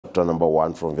chapter number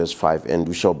 1 from verse 5, and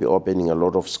we shall be opening a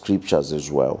lot of scriptures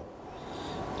as well.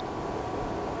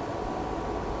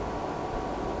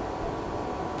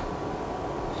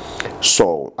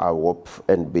 So I hope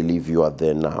and believe you are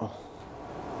there now.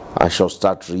 I shall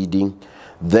start reading.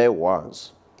 There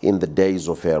was, in the days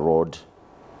of Herod,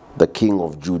 the king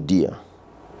of Judea,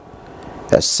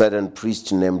 a certain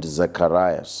priest named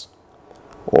Zacharias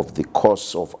of the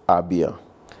course of Abia,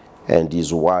 and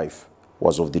his wife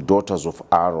was of the daughters of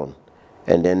Aaron,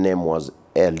 and her name was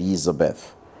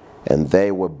Elizabeth. And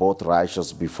they were both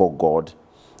righteous before God,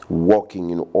 walking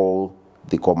in all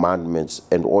the commandments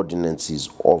and ordinances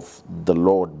of the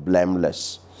Lord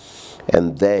blameless.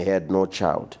 And they had no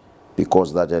child,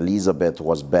 because that Elizabeth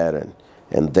was barren,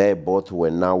 and they both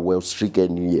were now well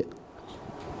stricken in years.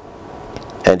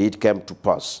 And it came to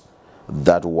pass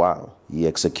that while he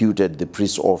executed the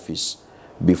priest's office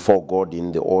before God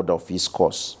in the order of his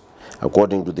course,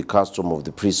 according to the custom of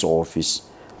the priest's office,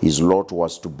 his lot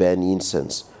was to burn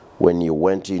incense when he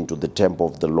went into the temple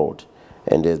of the Lord.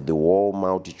 And as the whole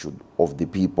multitude of the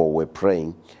people were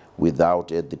praying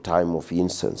without at the time of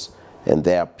incense, and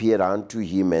there appeared unto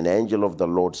him an angel of the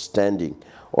Lord standing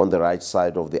on the right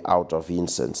side of the altar of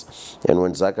incense. And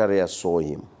when Zacharias saw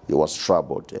him, he was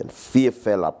troubled, and fear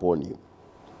fell upon him.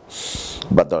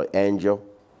 But the angel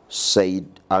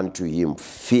said unto him,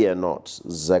 Fear not,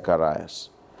 Zacharias,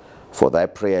 for thy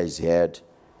prayer is heard,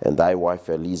 and thy wife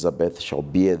Elizabeth shall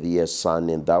bear thee a son,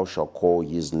 and thou shalt call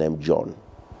his name John.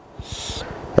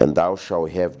 And thou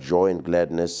shalt have joy and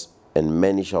gladness, and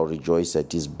many shall rejoice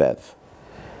at his birth.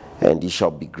 And he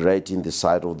shall be great in the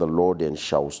sight of the Lord, and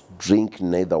shall drink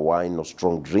neither wine nor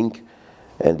strong drink,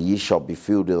 and he shall be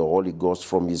filled with the Holy Ghost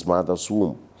from his mother's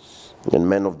womb. And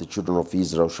men of the children of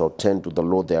Israel shall turn to the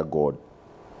Lord their God,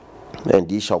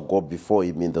 and he shall go before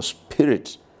him in the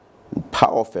spirit and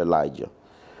power of Elijah,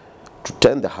 to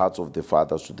turn the hearts of the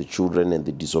fathers to the children, and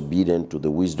the disobedient to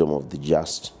the wisdom of the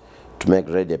just, to make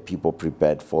ready a people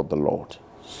prepared for the Lord.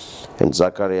 And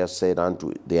Zacharias said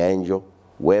unto the angel,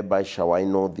 Whereby shall I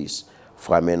know this?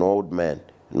 For I am an old man,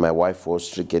 and my wife was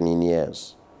stricken in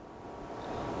years.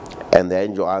 And the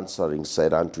angel answering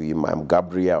said unto him, I am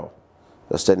Gabriel,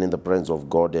 I stand in the presence of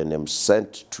God, and am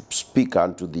sent to speak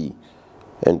unto thee,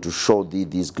 and to show thee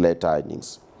these glad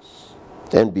tidings.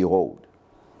 And behold,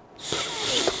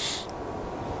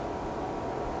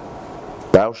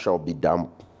 thou shalt be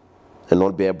dumb, and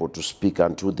not be able to speak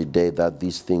until the day that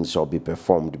these things shall be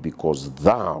performed, because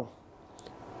thou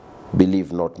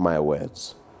believe not my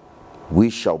words,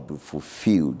 which shall be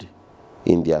fulfilled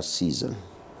in their season.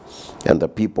 And the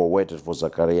people waited for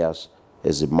Zacharias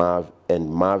and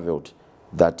marveled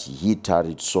that he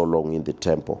tarried so long in the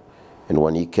temple. And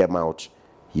when he came out,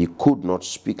 he could not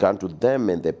speak unto them,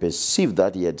 and they perceived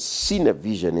that he had seen a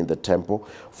vision in the temple,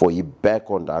 for he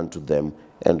beckoned unto them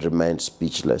and remained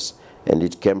speechless. And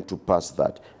it came to pass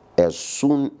that as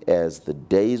soon as the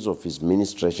days of his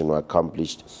ministration were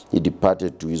accomplished, he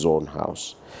departed to his own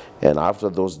house. And after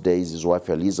those days his wife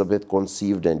Elizabeth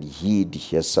conceived, and hid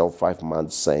herself 5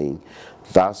 months, saying,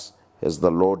 Thus has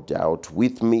the Lord dealt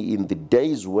with me in the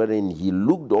days wherein he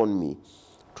looked on me,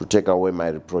 to take away my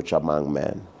reproach among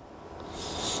men.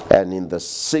 And in the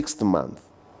 6th month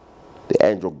the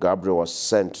angel Gabriel was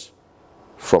sent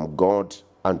from God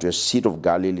unto a city of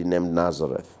Galilee named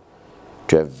Nazareth,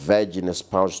 to a virgin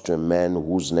espoused to a man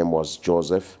whose name was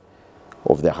Joseph,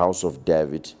 of the house of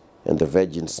David, and the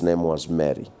virgin's name was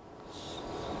Mary.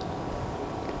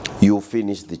 You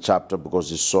finish the chapter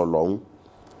because it's so long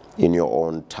in your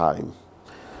own time.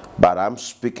 But I'm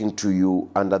speaking to you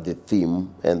under the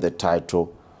theme and the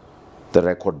title, The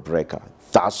Record Breaker.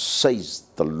 Thus says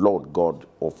the Lord God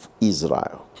of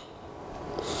Israel.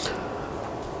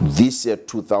 This year,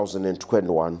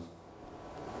 2021,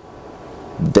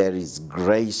 there is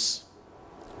grace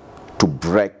to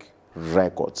break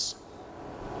records.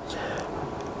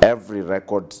 Every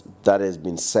record that has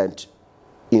been set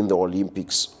in the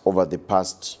Olympics over the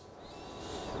past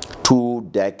 2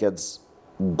 decades,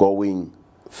 going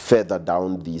further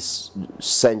down this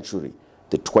century,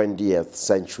 the 20th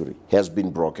century, has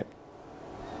been broken.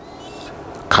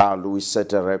 Carl Lewis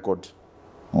set a record.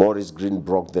 Maurice Green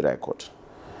broke the record.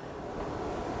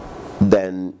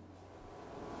 Then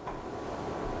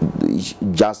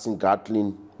Justin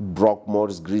Gatlin broke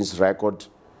Maurice Green's record,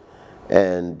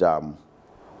 and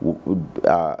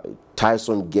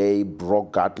Tyson Gay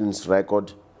broke Gatlin's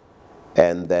record,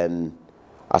 and then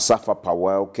Asafa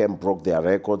Powell came, broke their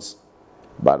records,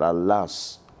 but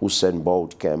alas, Usain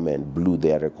Bolt came and blew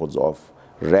their records off.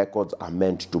 Records are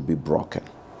meant to be broken.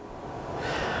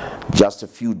 Just a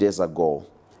few days ago,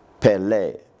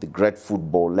 Pelé, the great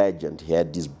football legend, he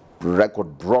had his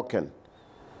record broken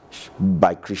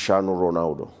by Cristiano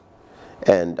Ronaldo.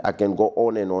 And I can go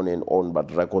on and on and on,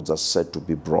 but records are said to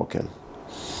be broken.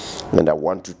 And I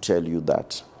want to tell you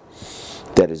that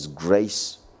there is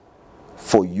grace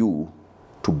for you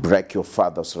to break your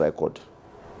father's record,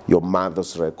 your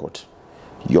mother's record,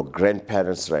 your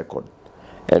grandparents' record,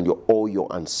 and all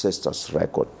your ancestors'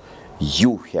 record.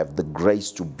 You have the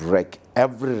grace to break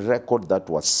every record that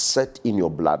was set in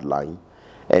your bloodline,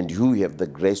 and you have the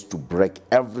grace to break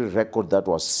every record that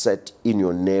was set in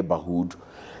your neighborhood,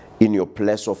 in your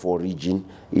place of origin,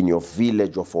 in your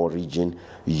village of origin.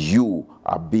 You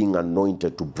are being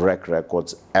anointed to break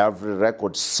records. Every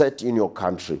record set in your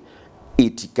country,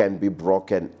 it can be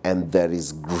broken, and there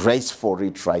is grace for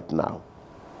it right now.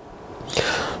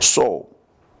 So,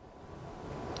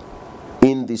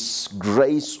 in this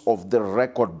grace of the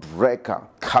record breaker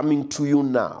coming to you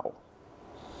now,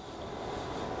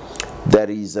 there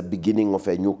is a beginning of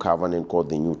a new covenant called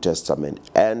the New Testament.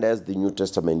 And as the New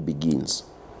Testament begins,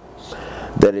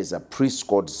 there is a priest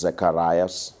called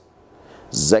Zacharias.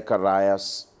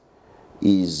 Zacharias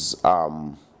is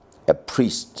a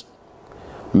priest,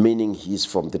 meaning he's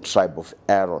from the tribe of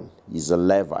Aaron. He's a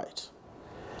Levite.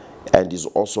 And he's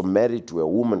also married to a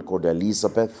woman called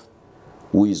Elizabeth,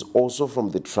 who is also from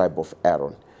the tribe of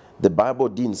Aaron. The Bible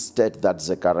didn't state that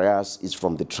Zacharias is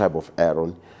from the tribe of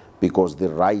Aaron because the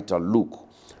writer Luke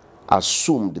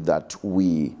assumed that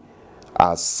we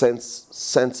are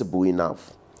sensible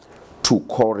enough to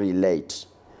correlate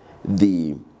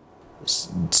the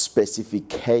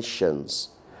specifications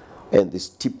and the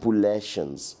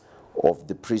stipulations of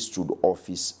the priesthood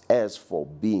office as for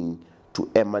being to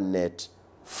emanate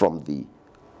from the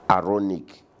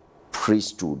Aaronic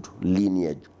priesthood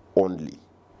lineage only.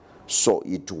 So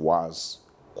it was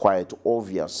quite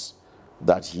obvious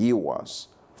that he was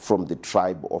from the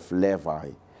tribe of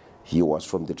Levi. He was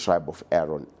from the tribe of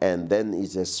Aaron. And then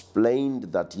it's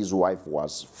explained that his wife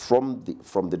was from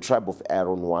the tribe of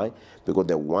Aaron. Why? Because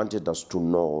they wanted us to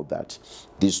know that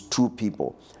these two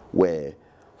people were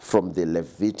from the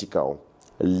Levitical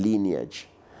lineage.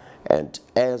 And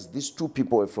as these two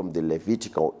people were from the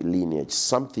Levitical lineage,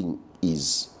 something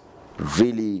is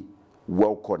really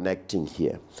well connecting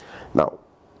here. Now,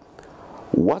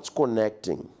 what's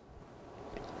connecting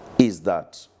is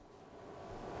that,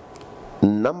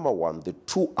 number one, the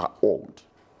two are old.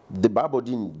 The Bible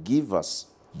didn't give us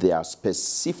their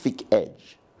specific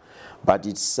age, but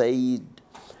it said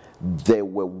they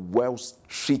were well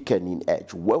stricken in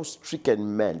age. Well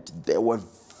stricken meant they were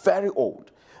very old.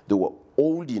 They were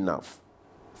old enough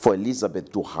for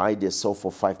Elizabeth to hide herself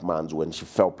for 5 months when she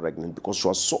fell pregnant, because she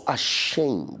was so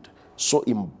ashamed, so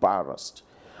embarrassed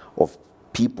of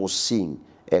people seeing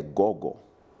a gogo,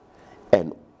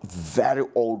 and very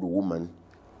old woman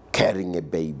carrying a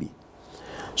baby.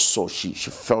 So she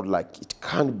felt like it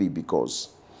can't be, because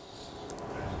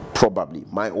probably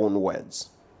my own words,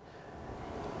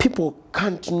 people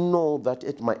can't know that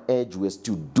at my age we're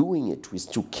still doing it, we're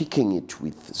still kicking it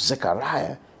with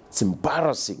Zechariah. It's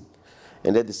embarrassing.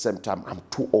 And at the same time, I'm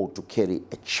too old to carry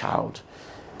a child.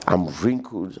 I'm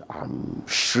wrinkled, I'm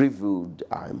shriveled,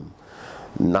 I'm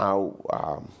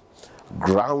now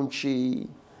grouchy,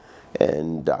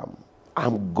 and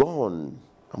I'm gone.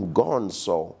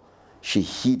 So she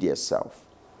hid herself.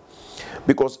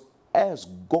 Because as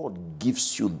God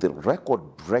gives you the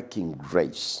record-breaking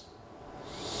grace,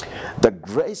 the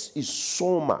grace is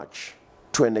so much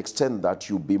to an extent that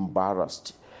you'll be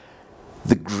embarrassed.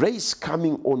 The grace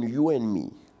coming on you and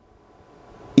me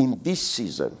in this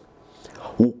season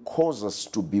will cause us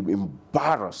to be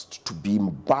embarrassed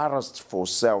for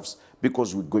ourselves,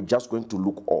 because we're just going to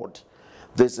look odd.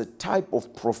 There's a type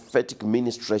of prophetic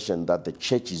ministration that the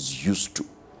church is used to.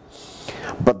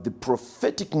 But the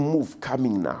prophetic move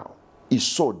coming now is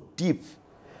so deep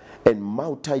and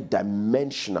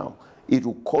multidimensional, it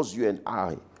will cause you and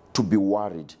I to be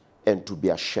worried and to be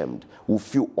ashamed. We'll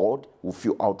feel odd, we'll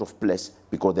feel out of place,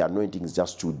 because the anointing is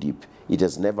just too deep. It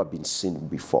has never been seen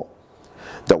before.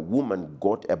 The woman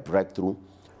got a breakthrough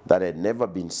that had never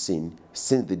been seen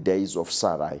since the days of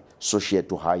Sarai, so she had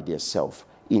to hide herself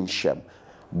in shame.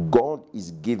 God is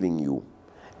giving you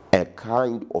a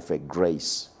kind of a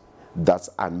grace that's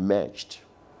unmatched,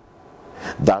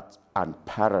 that's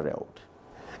unparalleled,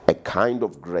 a kind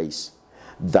of grace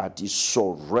that is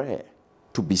so rare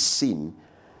to be seen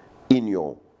in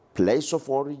your place of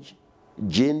origin,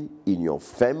 in your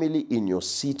family, in your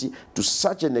city, to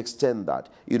such an extent that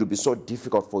it will be so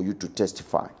difficult for you to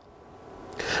testify.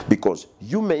 Because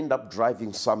you may end up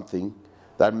driving something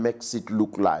that makes it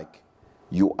look like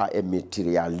you are a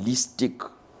materialistic,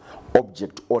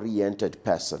 object-oriented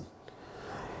person.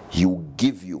 He will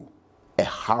give you a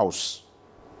house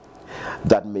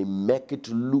that may make it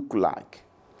look like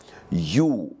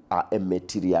you are a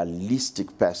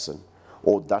materialistic person,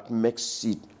 or that makes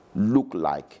it look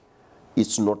like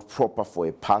it's not proper for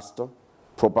a pastor,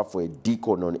 proper for a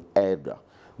deacon or an elder.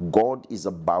 God is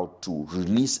about to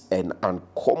release an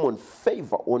uncommon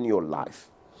favor on your life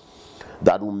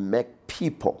that will make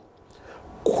people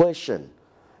question,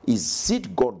 is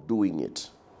it God doing it?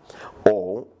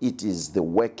 Or it is the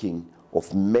working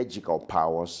of magical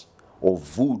powers or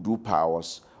voodoo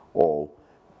powers or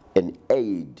an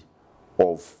aid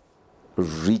of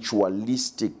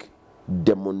ritualistic,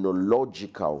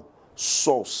 demonological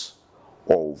source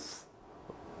of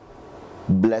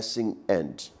blessing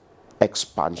and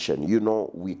expansion. You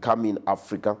know, we come in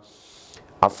Africa.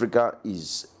 Africa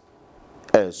is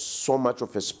so much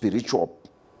of a spiritual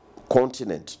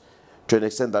continent, to an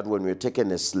extent that when we were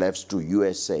taken as slaves to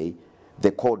USA,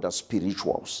 they called us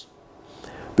spirituals,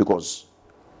 because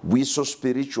we're so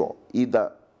spiritual,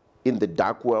 either in the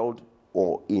dark world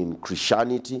or in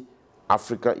Christianity.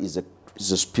 Africa is a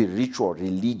spiritual,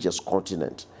 religious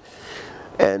continent.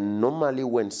 And normally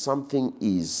when something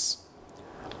is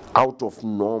out of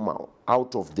normal,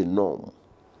 out of the norm,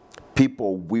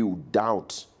 people will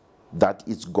doubt that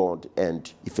it's God. And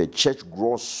if a church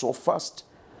grows so fast,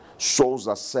 souls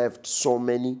are saved so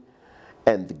many,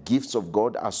 and the gifts of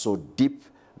God are so deep,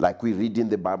 like we read in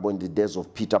the Bible in the days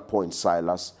of Peter, Paul, and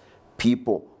Silas,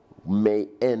 people may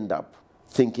end up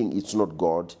thinking it's not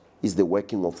God, it's the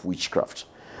working of witchcraft.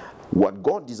 What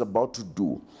God is about to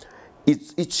do,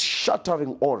 it's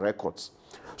shattering all records.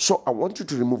 So I want you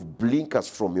to remove blinkers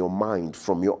from your mind,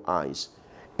 from your eyes,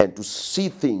 and to see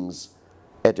things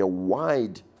at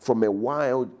from a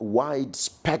wide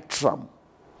spectrum.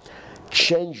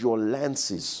 Change your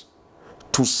lenses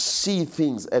to see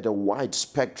things at a wide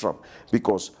spectrum,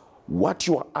 because what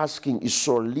you are asking is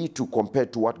so little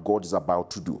compared to what God is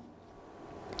about to do.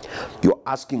 You're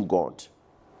asking God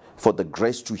for the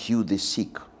grace to heal the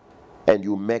sick, and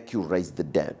you make you raise the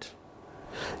dead.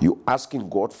 You're asking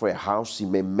God for a house, He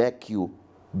may make you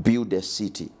build a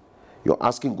city. You're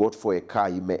asking God for a car,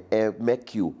 He may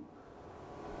make you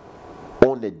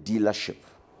own a dealership.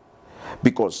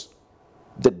 Because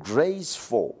the grace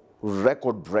for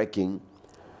record breaking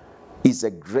is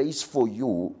a grace for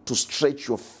you to stretch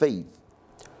your faith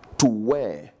to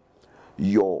where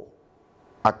your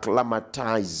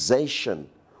acclimatization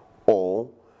or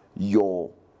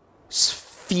your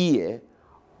sphere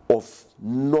of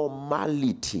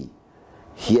normality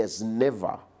He has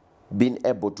never been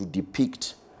able to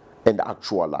depict and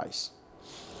actualize.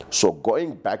 So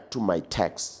going back to my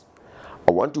text,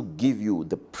 I want to give you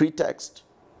the pretext,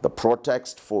 the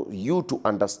protext, for you to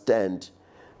understand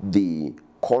the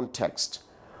context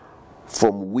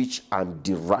from which I'm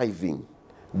deriving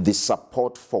the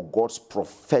support for God's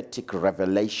prophetic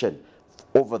revelation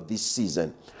over this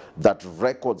season, that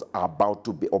records are about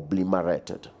to be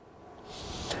obliterated.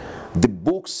 The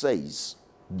book says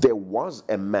there was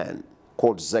a man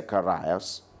called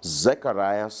Zacharias,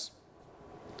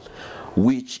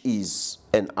 which is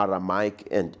an Aramaic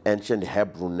and ancient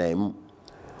Hebrew name,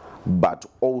 but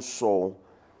also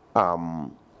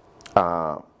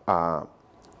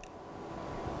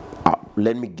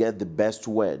let me get the best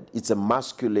word. It's a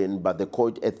masculine, but they call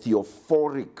it a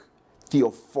theophoric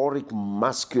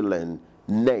masculine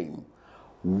name,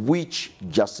 which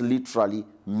just literally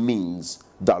means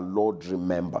the Lord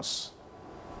remembers.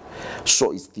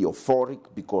 So it's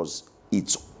theophoric because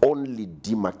it's only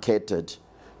demarcated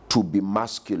to be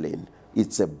masculine.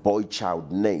 It's a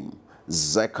boy-child name,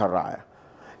 Zechariah.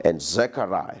 And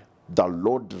Zechariah, the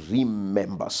Lord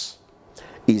remembers,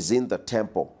 is in the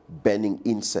temple burning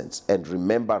incense. And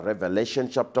remember, Revelation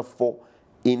chapter 4,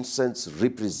 incense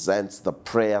represents the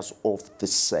prayers of the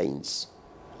saints.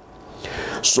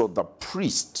 So the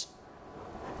priest,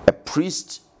 a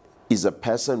priest is a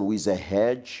person who is a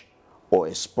hedge or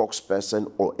a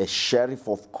spokesperson or a sheriff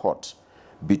of court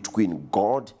between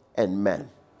God and man.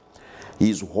 He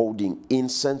is holding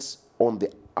incense on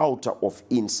the altar of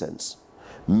incense,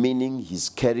 meaning he's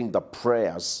carrying the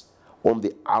prayers on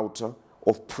the altar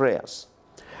of prayers.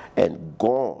 And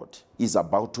God is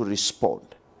about to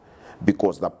respond,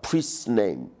 because the priest's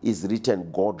name is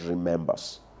written, God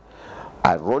remembers.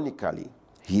 Ironically,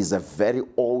 he is a very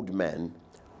old man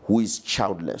who is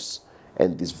childless.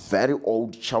 And this very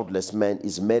old childless man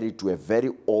is married to a very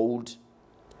old,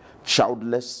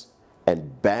 childless,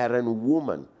 and barren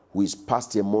woman who is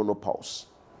past a menopause.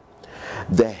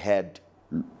 They had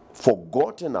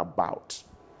forgotten about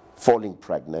falling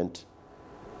pregnant,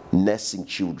 nursing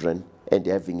children, and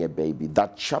having a baby.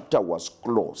 That chapter was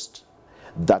closed.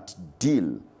 That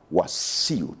deal was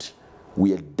sealed.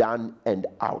 we are done and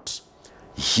out.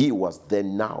 He was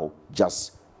then now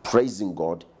just praising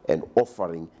God and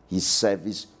offering his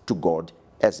service to God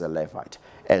as a Levite.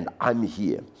 And I'm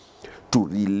here to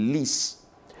release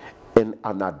an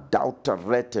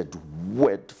unadulterated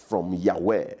word from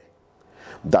Yahweh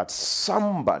that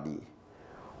somebody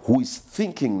who is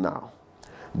thinking now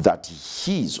that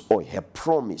his or her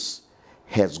promise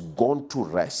has gone to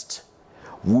rest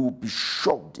will be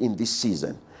shocked in this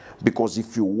season. Because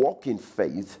if you walk in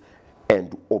faith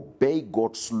and obey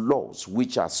God's laws,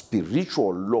 which are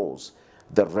spiritual laws,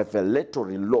 the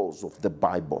revelatory laws of the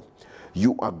Bible,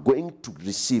 you are going to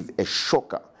receive a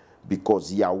shocker,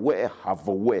 because Yahweh have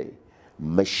a way.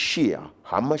 Mashiach,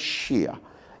 HaMashiach,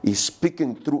 is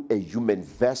speaking through a human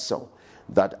vessel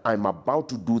that I'm about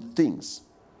to do things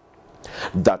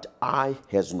that eye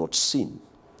has not seen,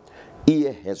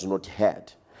 ear has not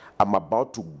heard. I'm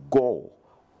about to go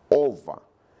over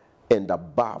and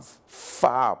above,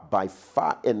 far by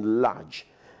far and large,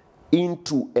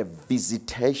 into a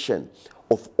visitation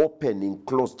of opening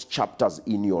closed chapters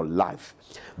in your life.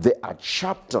 There are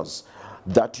chapters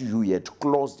that you had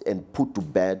closed and put to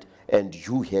bed, and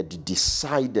you had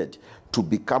decided to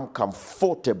become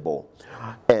comfortable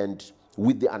and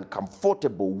with the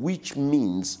uncomfortable, which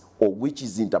means, or which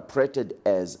is interpreted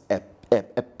as a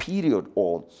period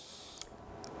or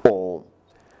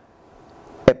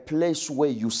a place where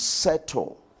you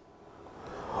settle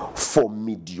for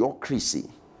mediocrity,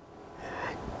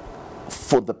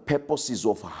 for the purposes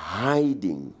of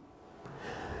hiding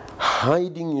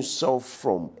yourself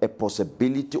from a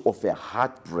possibility of a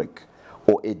heartbreak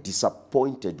or a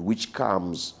disappointed, which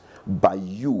comes by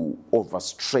you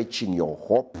overstretching your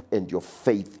hope and your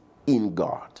faith in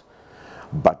God.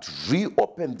 But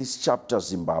reopen this chapter,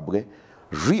 Zimbabwe.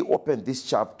 Reopen this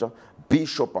chapter,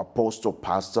 bishop, apostle,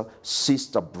 pastor,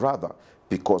 sister, brother,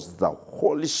 because the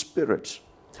Holy Spirit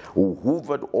who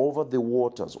hovered over the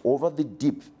waters, over the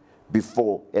deep,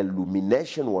 before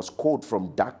illumination was called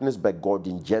from darkness by God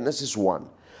in Genesis 1,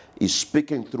 is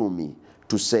speaking through me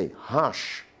to say,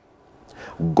 hush,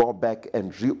 go back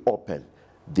and reopen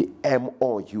the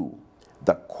MOU,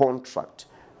 the contract,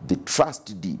 the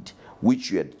trust deed, which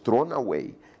you had thrown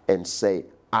away, and say,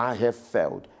 I have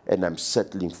failed and I'm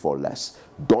settling for less.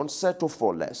 Don't settle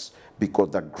for less,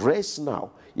 because the grace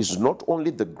now is not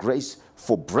only the grace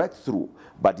for breakthrough,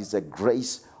 but it's a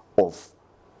grace of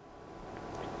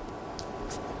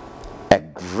a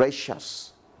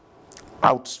gracious,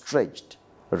 outstretched,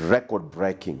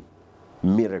 record-breaking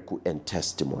miracle and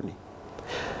testimony.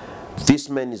 This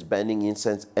man is burning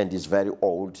incense and is very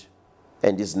old,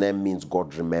 and his name means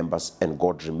God remembers, and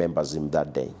God remembers him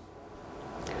that day.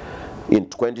 In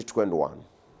 2021,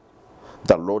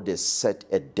 the Lord has set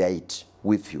a date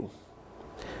with you.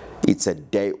 It's a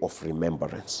day of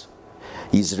remembrance.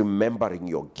 He's remembering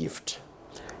your gift.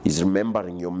 He's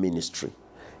remembering your ministry.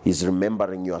 He's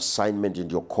remembering your assignment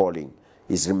and your calling.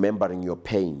 He's remembering your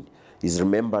pain. He's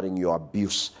remembering your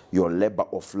abuse, your labor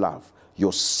of love,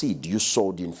 your seed you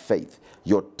sowed in faith,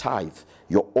 your tithe,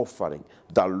 your offering.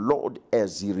 The Lord,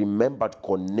 as he remembered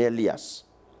Cornelius,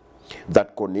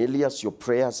 that Cornelius, your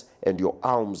prayers and your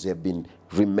alms have been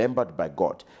remembered by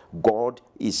God. God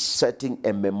is setting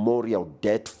a memorial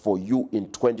date for you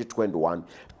in 2021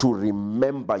 to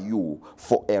remember you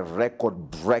for a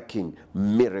record-breaking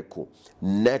miracle.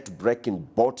 Net-breaking,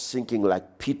 boat-sinking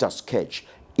like Peter's catch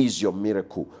is your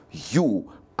miracle. You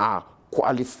are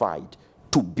qualified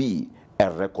to be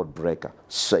a record breaker,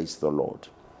 says the Lord.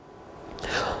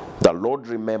 The Lord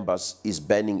remembers is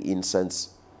burning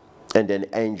incense, and an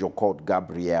angel called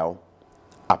Gabriel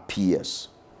appears.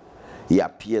 He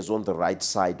appears on the right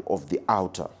side of the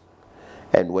altar.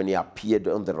 And when he appeared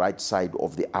on the right side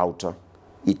of the altar,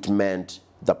 it meant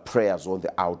the prayers on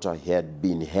the altar had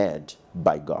been heard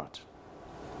by God.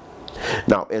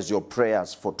 Now, as your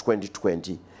prayers for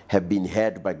 2020 have been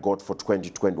heard by God for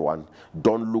 2021,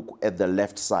 don't look at the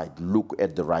left side, look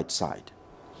at the right side.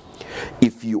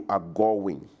 If you are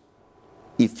going,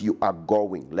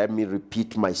 let me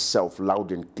repeat myself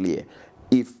loud and clear.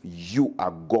 If you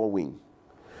are going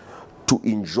to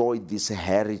enjoy this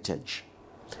heritage,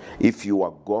 if you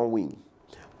are going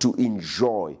to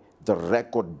enjoy the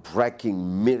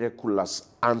record-breaking, miraculous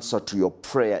answer to your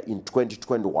prayer in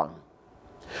 2021,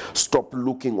 stop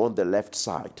looking on the left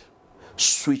side.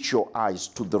 Switch your eyes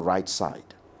to the right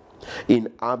side.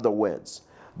 In other words,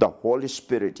 the Holy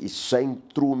Spirit is saying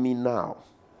through me now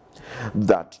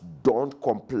that don't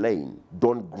complain,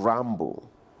 don't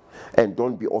grumble, and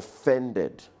don't be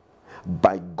offended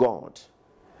by God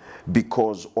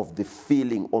because of the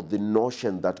feeling or the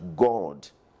notion that God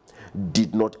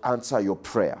did not answer your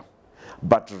prayer.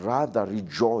 but rather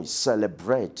rejoice,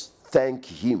 celebrate, thank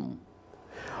him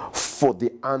for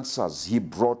the answers he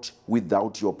brought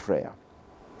without your prayer.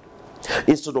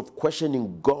 Instead of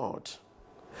questioning God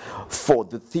for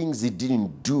the things he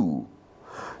didn't do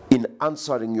in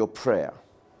answering your prayer,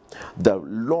 the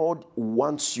Lord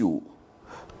wants you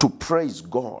to praise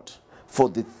God for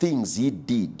the things he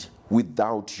did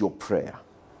without your prayer.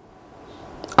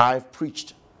 I've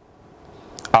preached.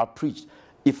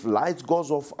 If lights goes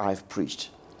off, I've preached.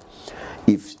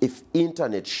 If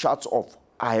internet shuts off,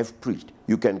 I have preached.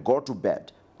 You can go to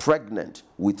bed pregnant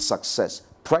with success,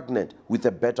 pregnant with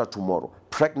a better tomorrow,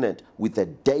 pregnant with a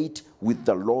date with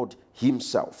the Lord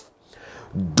himself.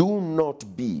 Do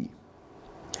not be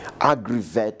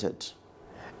aggravated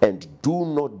and do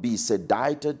not be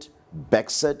sedated,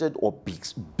 backsetted, or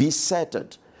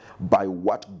besetted by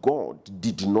what God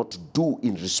did not do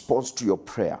in response to your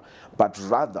prayer, but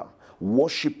rather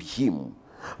worship him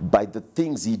by the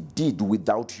things he did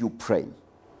without you praying.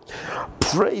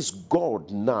 Praise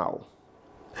God now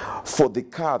for the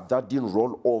car that didn't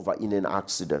roll over in an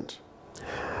accident.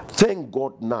 Thank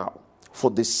God now for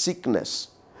the sickness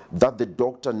that the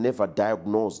doctor never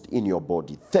diagnosed in your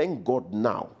body. Thank God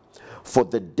now for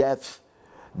the death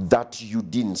that you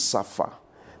didn't suffer.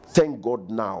 Thank God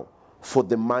now for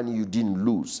the money you didn't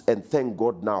lose. And thank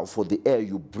God now for the air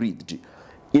you breathed.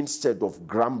 Instead of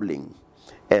grumbling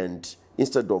and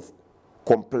instead of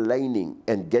complaining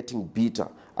and getting bitter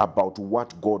about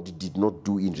what God did not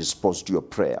do in response to your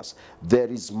prayers. There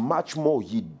is much more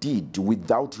he did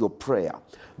without your prayer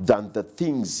than the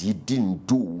things he didn't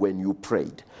do when you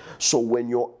prayed. So when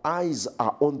your eyes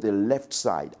are on the left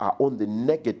side, are on the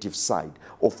negative side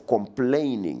of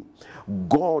complaining,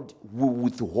 God will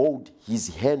withhold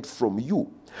his hand from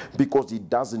you because he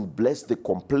doesn't bless the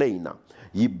complainer.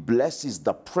 He blesses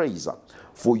the praiser.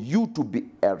 For you to be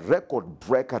a record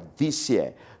breaker this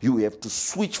year, you have to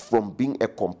switch from being a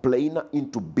complainer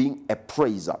into being a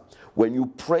praiser. When you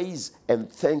praise and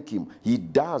thank him, he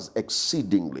does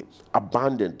exceedingly,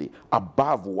 abundantly,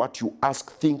 above what you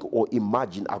ask, think, or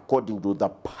imagine, according to the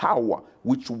power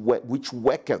which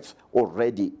worketh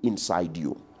already inside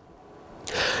you.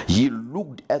 He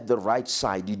looked at the right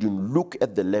side, he didn't look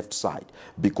at the left side,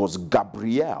 because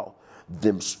Gabriel,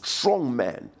 the strong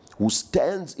man who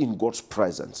stands in God's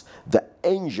presence, the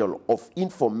angel of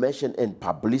information and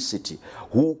publicity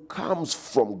who comes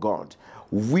from God,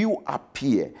 will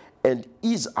appear and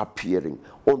is appearing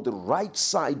on the right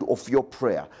side of your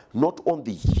prayer, not on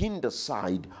the hinder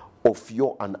side of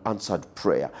your unanswered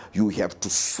prayer. You have to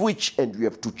switch and you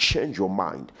have to change your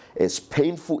mind. As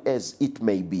painful as it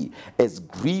may be, as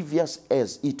grievous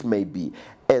as it may be,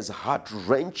 as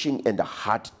heart-wrenching and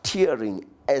heart-tearing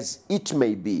as it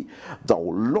may be, the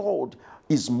Lord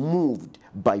is moved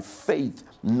by faith,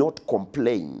 not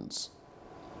complaints.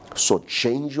 So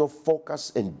change your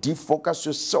focus and defocus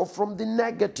yourself from the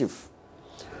negative.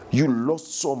 You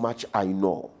lost so much, I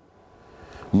know.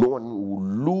 No one will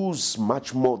lose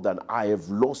much more than I have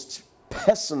lost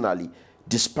personally,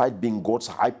 despite being God's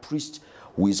high priest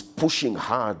who is pushing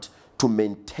hard to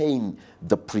maintain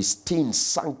the pristine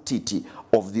sanctity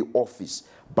of the office.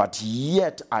 But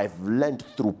yet I've learned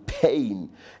through pain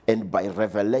and by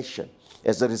revelation,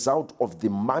 as a result of the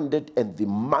mandate and the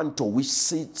mantle which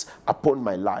sits upon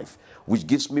my life, which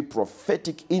gives me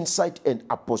prophetic insight and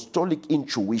apostolic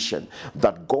intuition,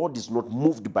 that God is not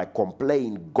moved by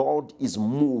complaint, God is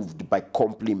moved by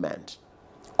compliment.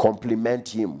 Compliment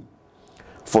him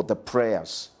for the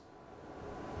prayers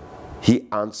he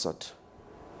answered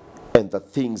and the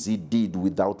things he did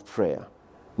without prayer,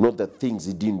 not the things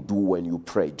he didn't do when you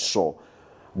prayed. So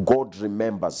God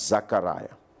remembers Zechariah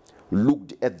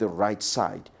looked at the right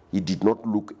side. He did not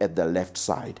look at the left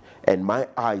side. And my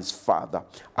eyes, Father,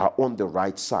 are on the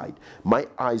right side. My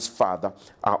eyes, Father,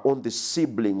 are on the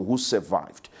sibling who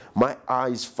survived. My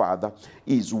eyes, Father,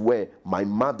 is where my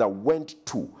mother went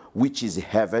to, which is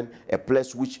heaven, a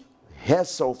place which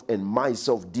herself and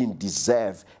myself didn't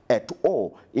deserve at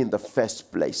all in the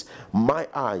first place. My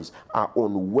eyes are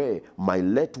on where my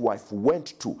late wife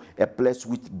went to, a place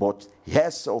which both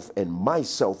herself and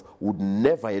myself would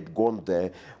never have gone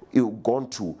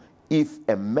to if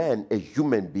a man, a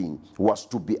human being, was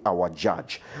to be our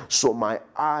judge. So my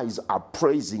eyes are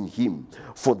praising him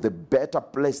for the better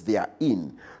place they are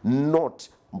in,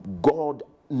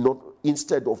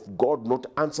 instead of God not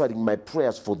answering my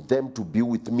prayers for them to be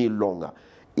with me longer.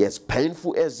 As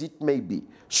painful as it may be,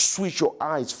 switch your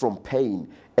eyes from pain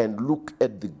and look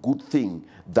at the good thing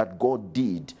that God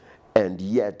did and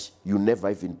yet you never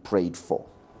even prayed for.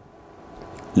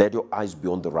 Let your eyes be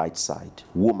on the right side.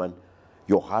 Woman,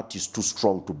 your heart is too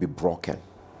strong to be broken.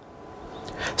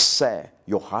 Sir,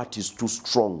 your heart is too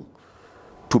strong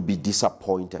to be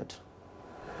disappointed.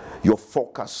 Your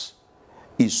focus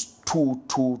is too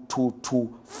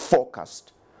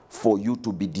focused for you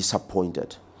to be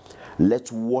disappointed.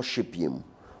 Let's worship him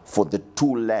for the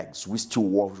two legs we still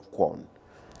walk on.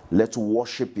 Let's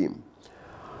worship him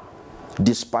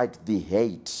despite the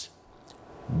hate,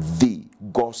 the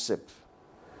gossip,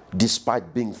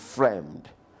 despite being framed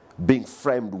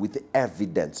with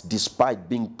evidence, despite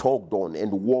being talked on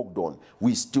and walked on,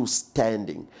 we're still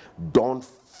standing. Don't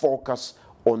focus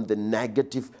on the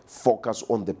negative, focus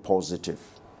on the positive.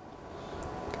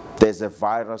 There's a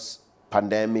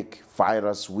pandemic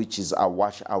virus, which is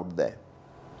awash out there.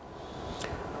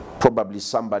 Probably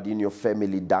somebody in your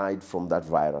family died from that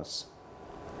virus.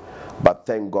 But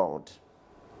thank God,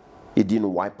 it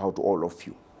didn't wipe out all of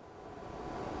you.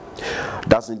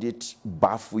 Doesn't it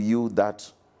baffle you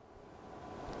that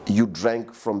you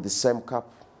drank from the same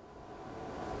cup?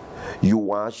 You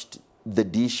washed the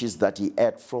dishes that he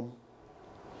ate from.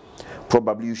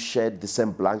 Probably you shared the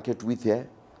same blanket with her.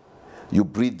 You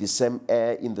breathed the same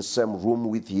air in the same room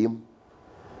with him.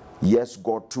 Yes,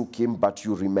 God took him, but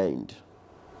you remained.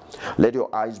 Let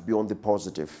your eyes be on the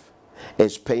positive.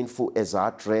 As painful, as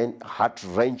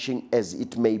heart-wrenching as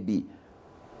it may be,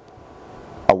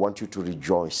 I want you to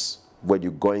rejoice when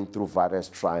you're going through various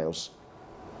trials.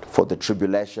 For the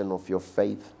tribulation of your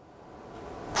faith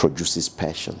produces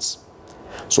patience.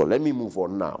 So let me move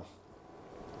on now.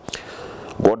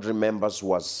 God remembers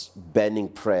was burning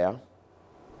prayer,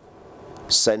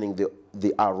 sending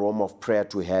the aroma of prayer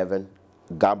to heaven.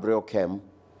 Gabriel came,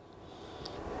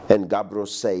 and Gabriel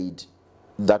said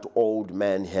that old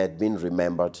man had been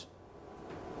remembered,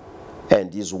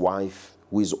 and his wife,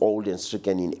 who is old and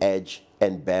stricken in age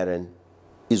and barren,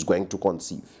 is going to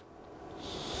conceive.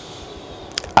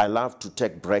 I love to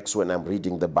take breaks when I'm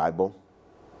reading the Bible,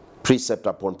 precept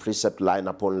upon precept, line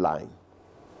upon line.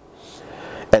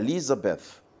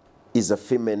 Elizabeth is a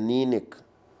femininic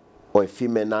or a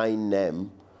feminine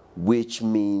name, which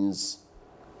means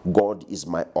God is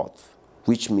my oath,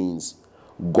 which means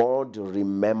God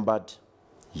remembered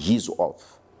his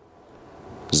oath.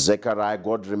 Zechariah,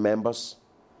 God remembers.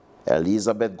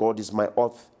 Elizabeth, God is my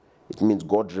oath. It means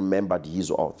God remembered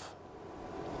his oath.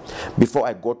 Before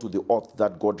I go to the oath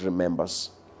that God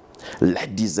remembers,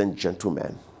 ladies and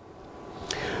gentlemen,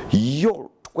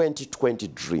 your 2020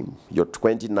 dream, your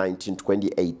 2019,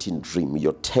 2018 dream,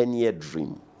 your 10-year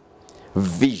dream,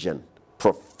 vision,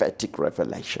 prophetic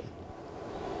revelation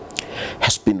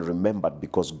has been remembered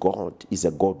because God is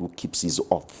a God who keeps his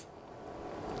oath.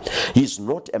 He is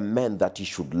not a man that he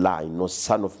should lie, nor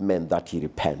son of man that he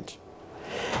repent.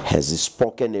 Has he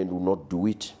spoken and will not do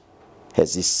it?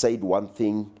 Has he said one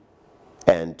thing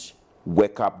and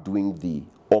wake up doing the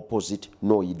opposite?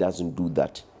 No, he doesn't do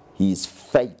that. He is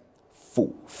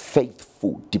faithful,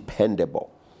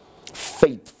 dependable,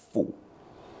 faithful,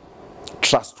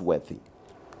 trustworthy,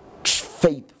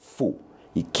 faithful.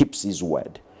 He keeps his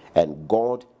word, and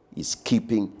God is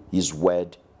keeping his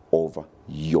word over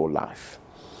your life.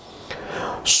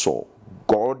 So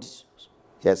God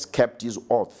has kept his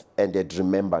oath and had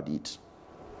remembered it.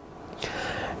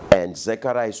 And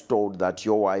Zechariah is told that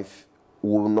your wife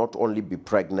will not only be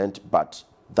pregnant, but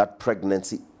that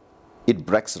pregnancy, it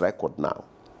breaks record now.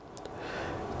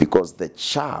 Because the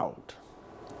child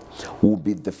will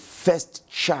be the first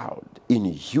child in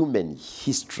human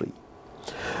history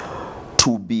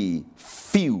to be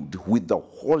filled with the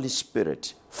Holy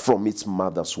Spirit from its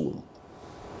mother's womb.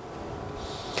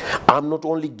 I'm not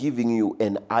only giving you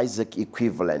an Isaac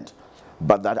equivalent,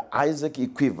 but that Isaac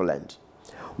equivalent,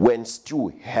 when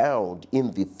still held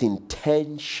in the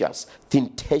tentaceous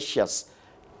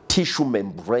tissue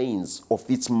membranes of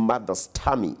its mother's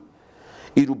tummy,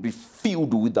 it will be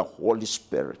filled with the Holy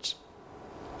Spirit.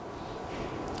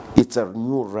 It's a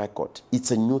new record.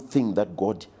 It's a new thing that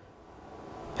God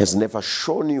has never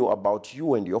shown you about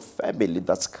you and your family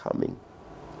that's coming.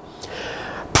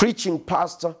 Preaching,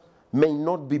 pastor, may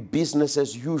not be business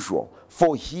as usual,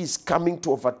 for he's coming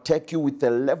to overtake you with a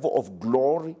level of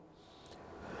glory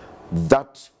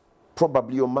that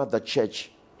probably your mother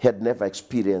church had never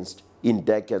experienced in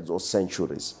decades or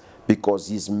centuries, because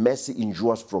his mercy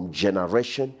endures from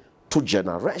generation to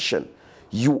generation.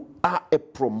 You are a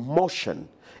promotion,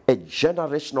 a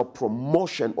generational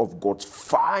promotion of God's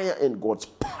fire and God's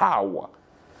power.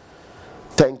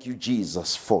 Thank you,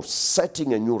 Jesus, for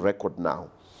setting a new record now.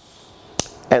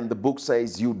 And the book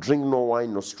says, you drink no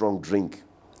wine, no strong drink.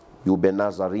 You'll be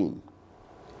Nazarene.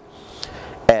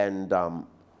 And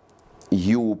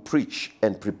you preach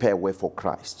and prepare way for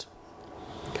Christ.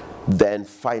 Then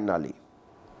finally,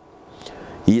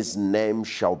 His name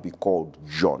shall be called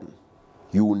John.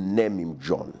 You will name him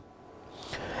John.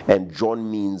 And John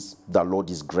means the Lord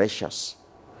is gracious,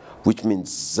 which means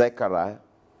Zechariah,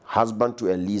 husband to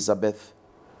Elizabeth,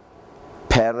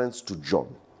 parents to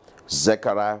John.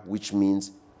 Zechariah, which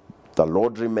means the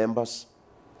Lord remembers.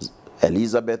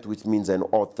 Elizabeth, which means an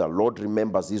oath. The Lord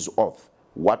remembers his oath.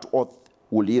 What oath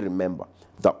will he remember?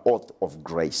 The oath of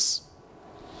grace.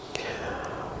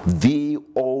 The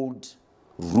old,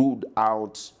 ruled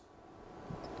out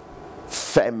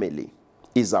family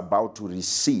is about to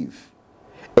receive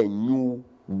a new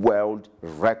world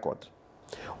record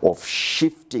of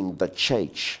shifting the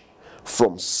church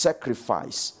from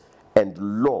sacrifice and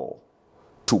law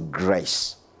to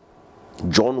grace.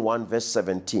 John 1 verse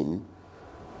 17,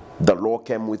 the law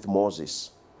came with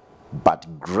Moses,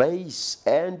 but grace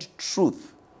and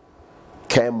truth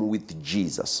came with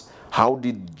Jesus. How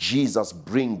did Jesus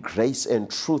bring grace and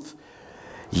truth?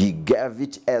 He gave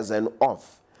it as an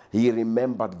oath. He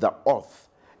remembered the oath,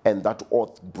 and that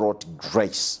oath brought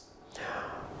grace.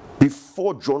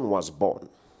 Before John was born,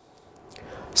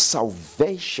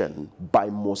 salvation by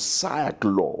Mosaic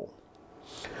law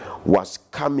was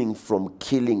coming from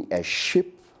killing a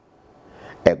sheep,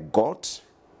 a goat,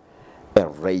 a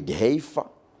red heifer,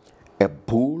 a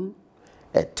bull,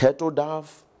 a turtle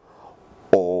dove,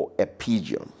 or a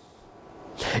pigeon.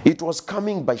 It was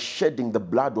coming by shedding the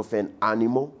blood of an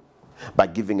animal, by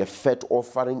giving a fat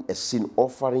offering, a sin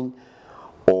offering,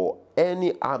 or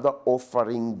any other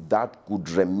offering that could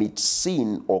remit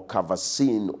sin or cover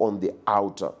sin on the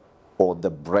altar or the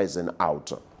brazen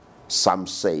altar. Some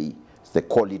say they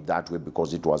call it that way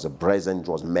because it was a brazen, it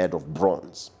was made of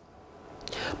bronze.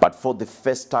 But for the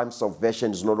first time,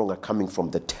 salvation is no longer coming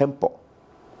from the temple.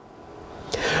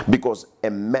 Because a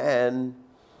man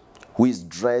who is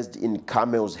dressed in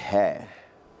camel's hair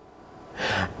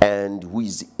and who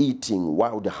is eating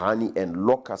wild honey and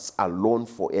locusts alone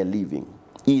for a living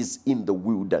is in the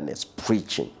wilderness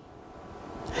preaching.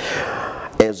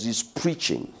 As he's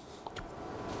preaching,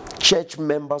 church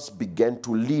members began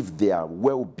to leave their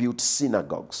well-built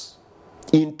synagogues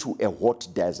into a hot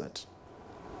desert,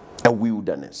 a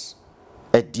wilderness,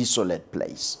 a desolate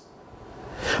place.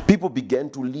 People began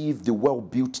to leave the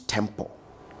well-built temple,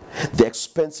 the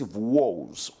expensive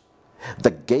walls,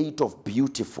 the gate of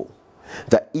beautiful,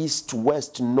 the east,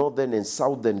 west, northern, and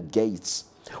southern gates,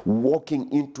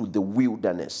 walking into the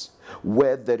wilderness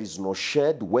where there is no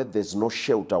shade, where there's no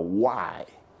shelter. Why?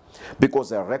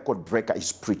 Because a record breaker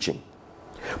is preaching.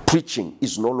 Preaching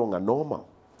is no longer normal.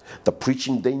 The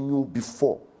preaching they knew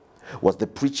before was the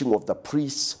preaching of the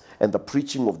priests and the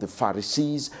preaching of the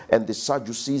Pharisees and the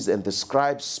Sadducees and the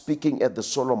scribes speaking at the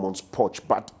Solomon's porch.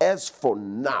 But as for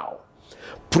now,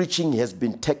 preaching has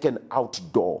been taken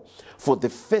outdoor for the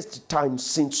first time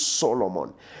since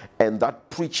Solomon. And that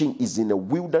preaching is in a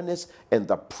wilderness, and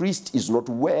the priest is not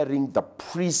wearing the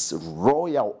priest's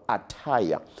royal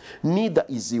attire. Neither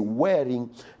is he wearing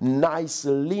nice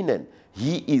linen.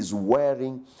 He is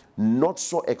wearing not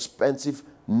so expensive,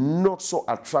 not so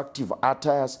attractive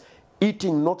attires,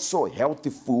 eating not so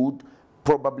healthy food,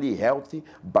 probably healthy,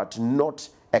 but not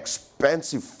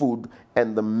expensive food.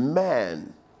 And the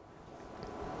man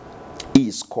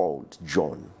is called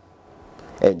John.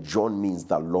 And John means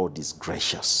the Lord is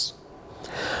gracious.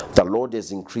 The Lord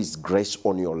has increased grace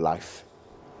on your life.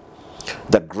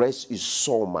 The grace is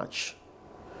so much.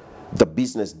 The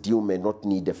business deal may not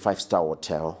need a 5-star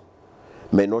hotel,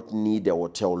 may not need a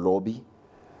hotel lobby,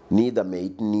 neither may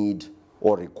it need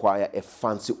or require a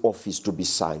fancy office to be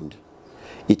signed.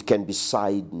 It can be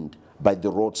signed by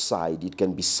the roadside. It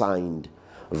can be signed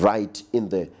right on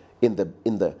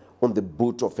the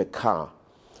boot of a car,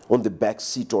 on the back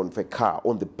seat of a car,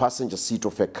 on the passenger seat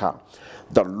of a car.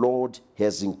 The Lord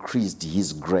has increased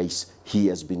his grace. He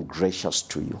has been gracious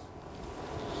to you.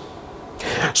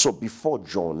 So before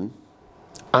John,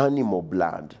 animal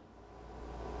blood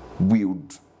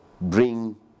would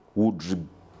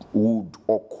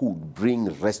or could bring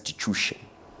restitution.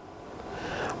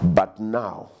 But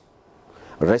now,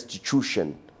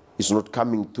 restitution is not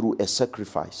coming through a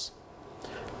sacrifice.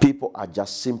 People are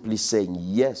just simply saying,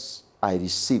 yes, I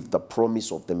received the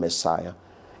promise of the Messiah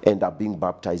and are being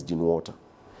baptized in water.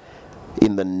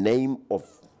 In the name of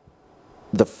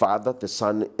the Father, the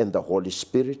Son, and the Holy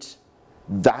Spirit,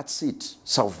 that's it.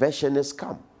 Salvation has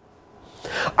come.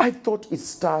 I thought it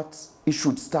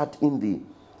should start in the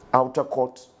outer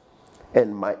court,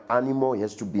 and my animal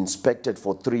has to be inspected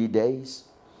for 3 days.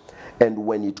 And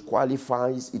when it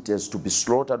qualifies, it has to be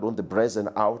slaughtered on the brazen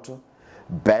altar,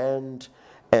 burned,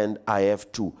 and I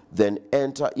have to then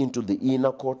enter into the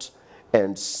inner court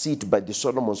and sit by the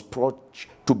Solomon's porch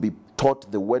to be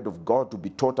taught the word of God, to be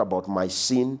taught about my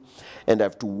sin, and I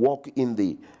have to walk in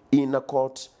the inner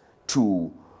court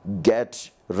to get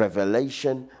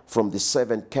revelation from the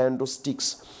 7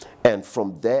 candlesticks, and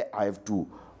from there I have to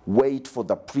wait for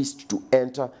the priest to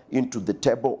enter into the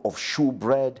table of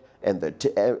shewbread and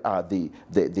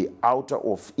the altar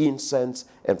of incense,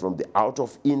 and from the altar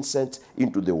of incense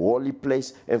into the holy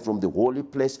place, and from the holy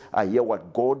place I hear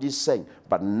what God is saying.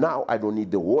 But now I don't need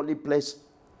the holy place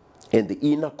and the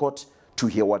inner court to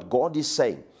hear what God is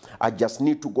saying. I just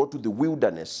need to go to the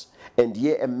wilderness and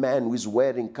hear a man who is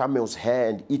wearing camel's hair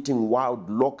and eating wild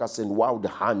locusts and wild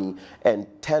honey and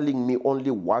telling me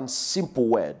only one simple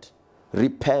word: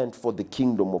 repent, for the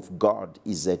kingdom of God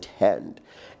is at hand.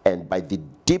 And by the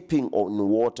dipping in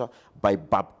water, by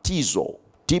baptizo,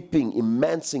 dipping,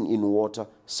 immersing in water,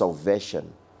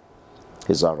 salvation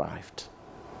has arrived.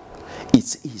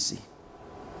 It's easy.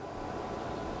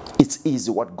 It's easy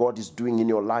what God is doing in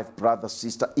your life, brother,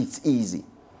 sister. It's easy.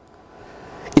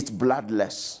 It's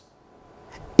bloodless.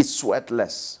 It's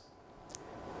sweatless.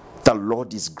 The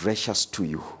Lord is gracious to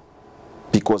you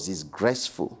because He's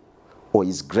graceful, or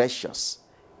is gracious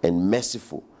and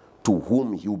merciful to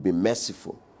whom He will be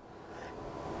merciful,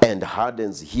 and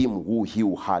hardens him who He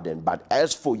will harden. But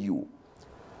as for you,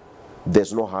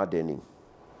 there's no hardening.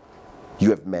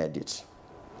 You have made it.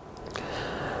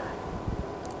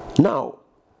 Now,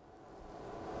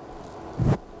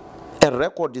 a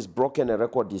record is broken, a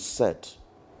record is set.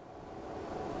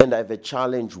 And I have a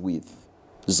challenge with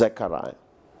Zechariah.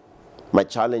 My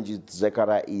challenge with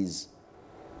Zechariah is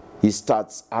he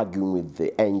starts arguing with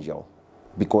the angel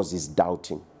because he's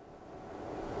doubting.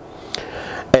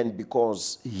 And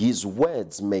because his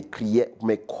words may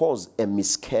cause a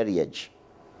miscarriage.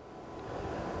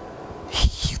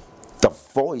 The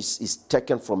voice is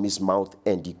taken from his mouth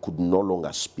and he could no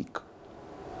longer speak.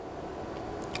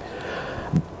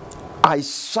 I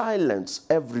silence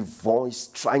every voice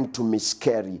trying to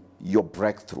miscarry your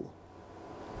breakthrough.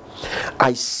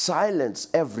 I silence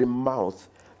every mouth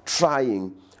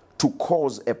trying to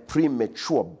cause a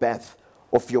premature birth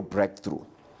of your breakthrough.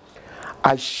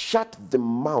 I shut the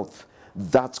mouth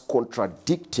that's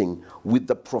contradicting with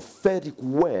the prophetic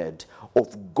word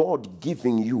of God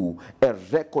giving you a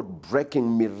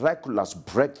record-breaking, miraculous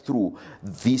breakthrough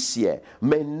this year.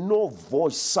 May no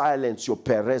voice silence your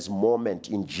Perez moment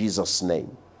in Jesus'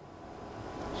 name.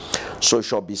 So it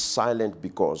shall be silent,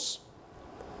 because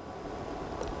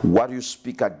what you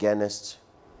speak against,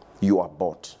 you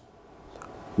abort.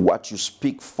 What you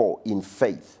speak for in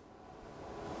faith,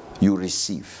 you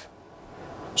receive.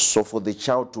 So for the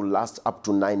child to last up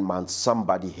to 9 months,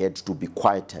 somebody had to be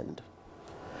quietened.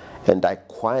 And I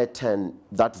quieten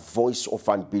that voice of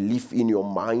unbelief in your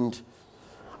mind.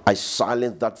 I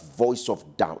silence that voice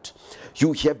of doubt.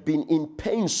 You have been in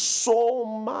pain so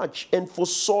much and for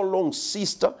so long,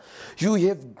 sister. You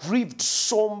have grieved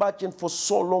so much and for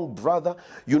so long, brother.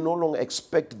 You no longer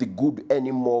expect the good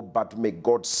anymore, but may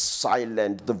God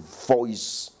silence the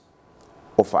voice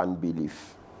of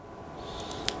unbelief.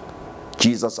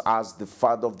 Jesus asked the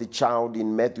father of the child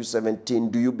in Matthew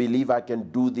 17, "Do you believe I can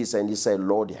do this?" And he said,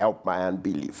 "Lord, help my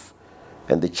unbelief."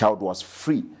 And the child was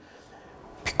free,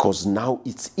 because now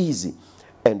it's easy.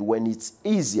 And when it's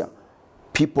easier,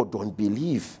 people don't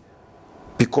believe,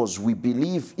 because we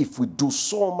believe if we do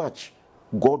so much,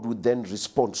 God would then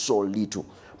respond so little.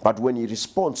 But when He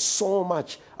responds so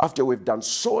much after we've done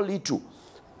so little,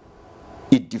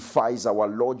 it defies our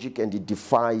logic and it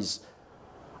defies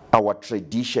our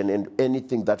tradition, and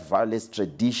anything that violates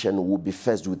tradition will be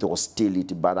faced with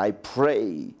hostility. But I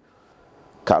pray,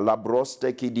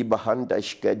 Kalabroste kidi bahanda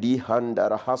shkedi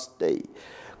handarahaste,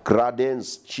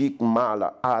 Gradens chik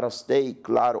mala araste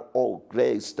claro o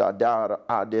grace tadar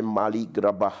ade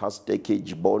maligra bahaste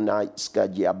kijbona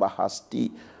skajia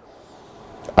bahasti.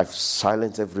 I've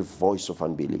silenced every voice of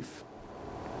unbelief.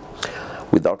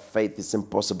 Without faith, it's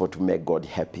impossible to make God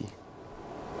happy.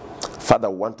 Father,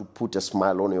 I want to put a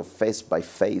smile on your face by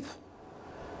faith.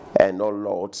 And oh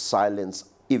Lord, silence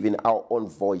even our own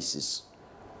voices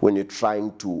when you're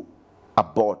trying to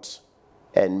abort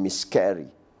and miscarry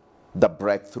the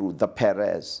breakthrough, the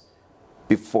Perez,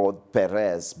 before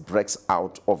Perez breaks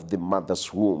out of the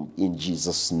mother's womb, in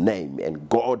Jesus' name. And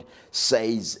God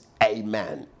says,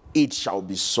 amen. It shall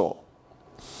be so.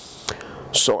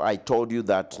 So I told you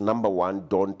that, number one,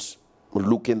 don't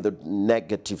look in the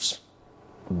negatives.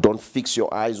 Don't fix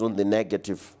your eyes on the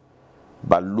negative,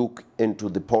 but look into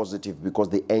the positive, because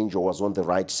the angel was on the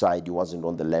right side, he wasn't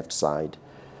on the left side.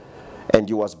 And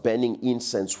he was burning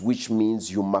incense, which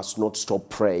means you must not stop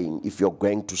praying if you're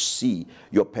going to see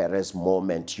your Perez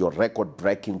moment, your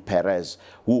record-breaking Perez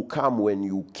will come when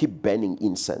you keep burning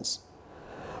incense.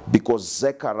 because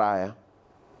Zechariah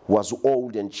was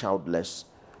old and childless.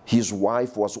 His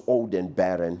wife was old and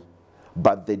barren,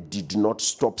 but they did not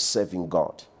stop serving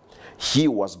God. He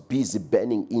was busy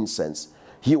burning incense.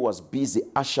 He was busy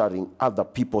ushering other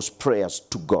people's prayers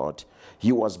to God.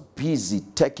 He was busy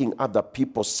taking other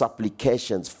people's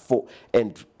supplications for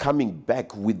and coming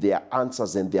back with their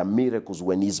answers and their miracles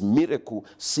when his miracle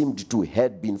seemed to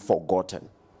have been forgotten.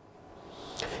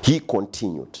 He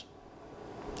continued.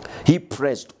 He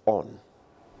pressed on.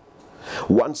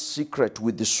 One secret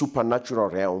with the supernatural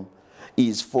realm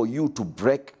is for you to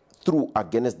break through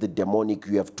against the demonic,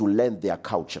 you have to learn their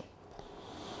culture.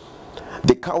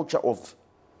 The culture of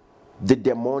the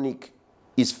demonic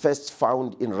is first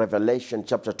found in Revelation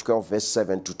chapter 12, verse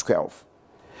 7 to 12.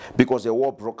 Because a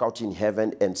war broke out in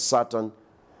heaven and Satan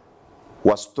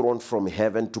was thrown from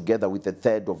heaven together with a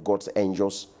third of God's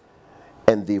angels.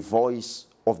 And the voice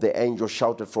of the angel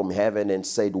shouted from heaven and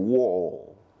said,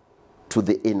 "Woe to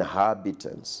the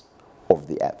inhabitants of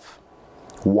the earth."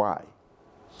 Why?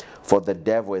 For the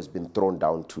devil has been thrown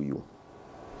down to you.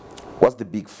 What's the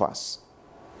big fuss?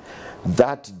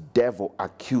 That devil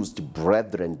accused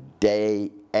brethren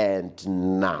day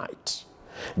and night.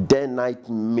 Day and night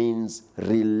means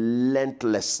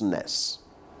relentlessness,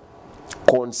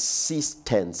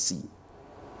 consistency.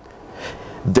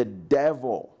 The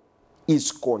devil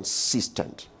is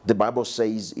consistent. The Bible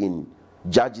says in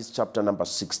Judges chapter number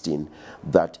 16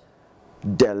 that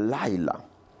Delilah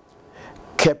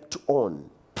kept on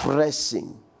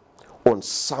pressing on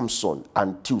Samson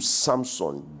until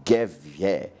Samson gave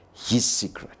her his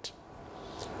secret.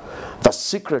 The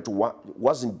secret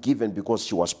wasn't given because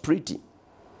she was pretty.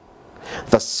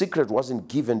 The secret wasn't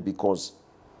given because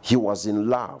he was in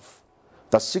love.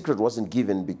 The secret wasn't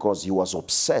given because he was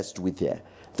obsessed with her.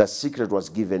 The secret was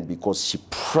given because she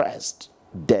pressed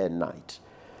day and night.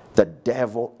 The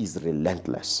devil is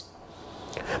relentless.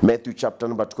 Matthew chapter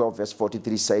number 12 verse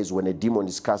 43 says, when a demon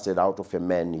is casted out of a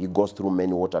man, he goes through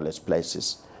many waterless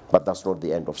places. But that's not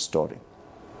the end of story.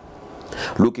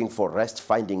 Looking for rest,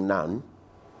 finding none,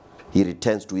 he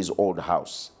returns to his old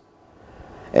house.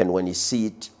 And when he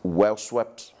sees it well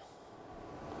swept,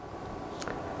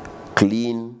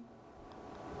 clean,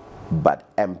 but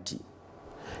empty,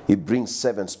 he brings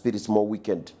 7 spirits more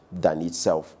wicked than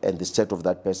itself, and the state of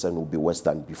that person will be worse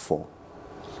than before.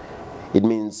 It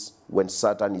means when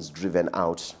Satan is driven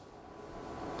out,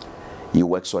 he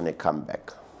works on a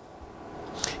comeback.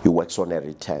 He works on a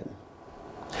return.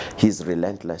 He's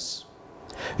relentless.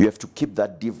 You have to keep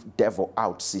that devil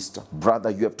out, sister. Brother,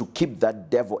 you have to keep that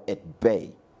devil at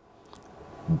bay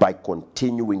by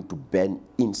continuing to burn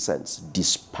incense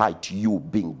despite you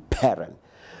being barren,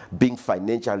 being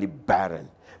financially barren,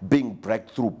 being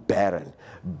breakthrough barren,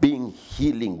 being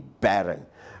healing barren,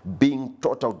 being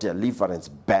total deliverance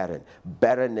barren.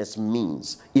 Barrenness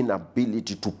means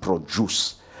inability to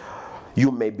produce.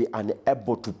 You may be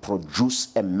unable to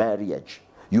produce a marriage.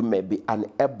 You may be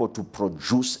unable to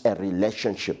produce a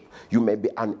relationship. You may be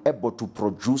unable to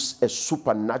produce a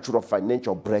supernatural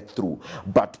financial breakthrough.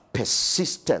 But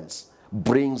persistence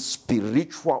brings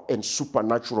spiritual and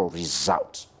supernatural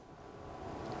results.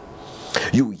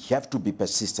 You have to be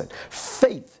persistent.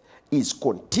 Faith is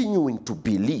continuing to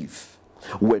believe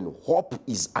when hope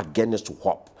is against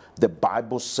hope. The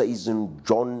Bible says in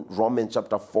Romans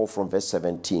chapter 4 from verse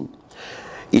 17,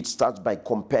 it starts by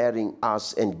comparing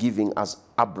us and giving us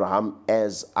Abraham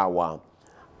as our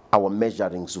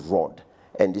measuring rod.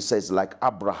 And it says, like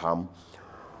Abraham,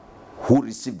 who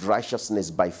received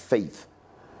righteousness by faith,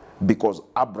 because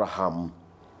Abraham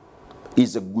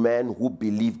is a man who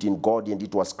believed in God and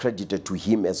it was credited to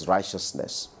him as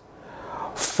righteousness.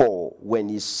 For when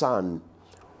his son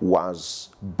was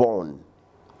born,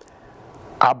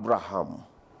 Abraham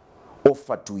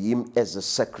offered to him as a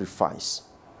sacrifice.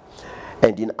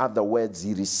 And in other words,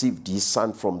 he received his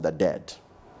son from the dead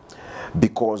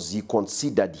because he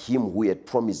considered him who had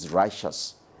promised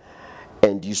righteous.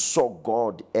 And he saw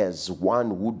God as one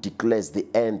who declares the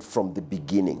end from the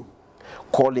beginning,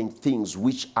 calling things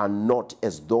which are not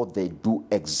as though they do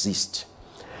exist.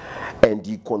 And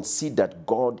he considered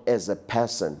God as a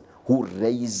person who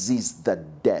raises the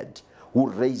dead, who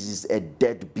raises a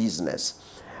dead business,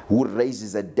 who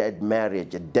raises a dead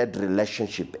marriage, a dead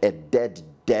relationship, a dead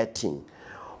dating,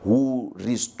 who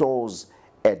restores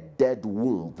a dead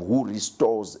womb, who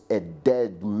restores a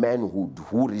dead manhood,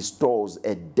 who restores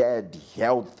a dead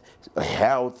health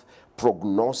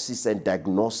prognosis and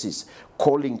diagnosis,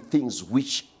 calling things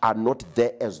which are not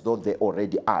there as though they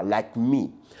already are. Like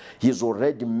me, he's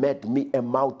already made me a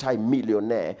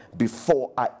multi-millionaire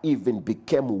before I even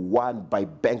became one by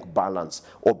bank balance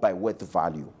or by worth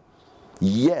value.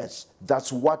 Yes,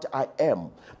 that's what I am,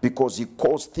 because he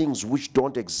calls things which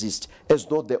don't exist as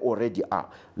though they already are.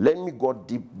 Let me go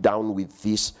deep down with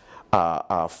this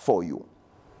for you.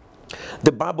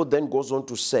 The Bible then goes on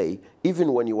to say,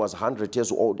 even when he was 100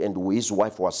 years old and his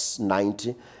wife was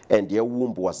 90 and their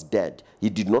womb was dead, he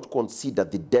did not consider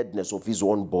the deadness of his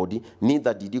own body,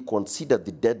 neither did he consider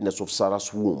the deadness of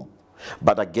Sarah's womb.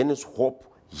 But against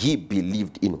hope, he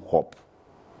believed in hope.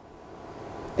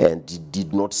 And he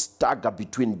did not stagger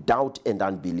between doubt and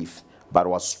unbelief, but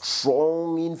was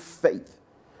strong in faith,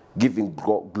 giving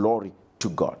glory to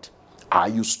God. Are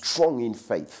you strong in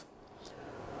faith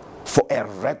for a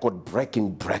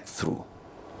record-breaking breakthrough?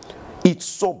 It's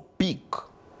so big.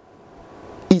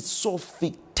 It's so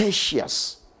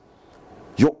fictitious.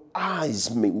 Your eyes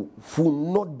will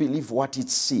not believe what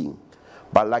it's seeing.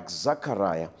 But like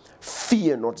Zechariah,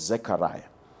 fear not, Zechariah.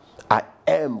 I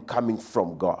am coming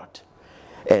from God.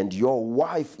 And your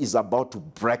wife is about to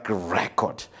break a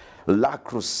record. La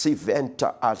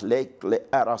cruciventa alekle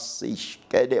arasish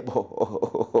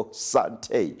kedebo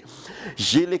sante.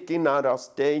 Jilikinara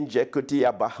stain jekuti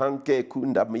abahanke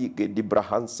kunda mike di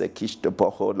brahanse kishte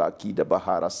bohola kida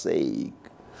bahara seik.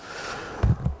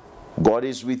 God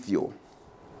is with you.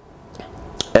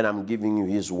 And I'm giving you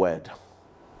his word.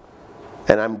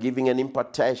 And I'm giving an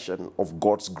impartation of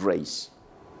God's grace.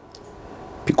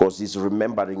 Because he's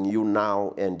remembering you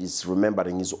now, and he's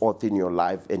remembering his oath in your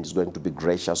life, and he's going to be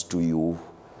gracious to you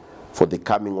for the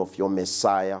coming of your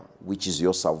Messiah, which is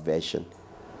your salvation.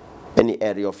 Any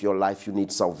area of your life you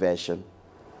need salvation,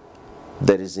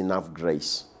 there is enough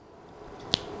grace.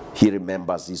 He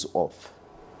remembers his oath.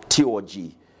 TOG,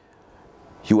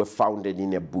 you were founded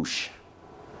in a bush.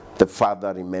 The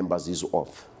Father remembers his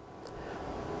oath.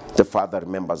 The Father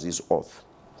remembers his oath.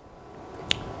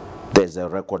 There's a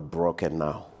record broken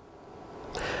now.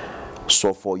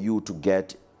 So for you to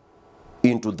get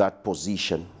into that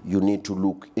position, you need to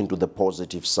look into the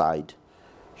positive side.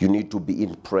 You need to be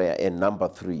in prayer. And number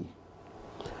 3,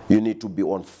 you need to be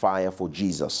on fire for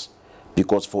Jesus.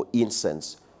 Because for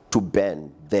incense to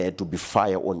burn, there to be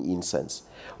fire on incense.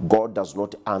 God does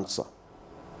not answer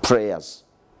prayers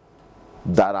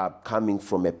that are coming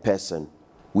from a person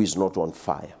who is not on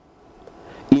fire.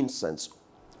 Incense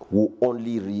will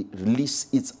only release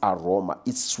its aroma,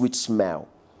 its sweet smell,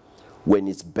 when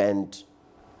it's burned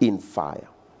in fire.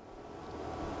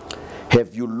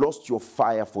 Have you lost your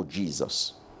fire for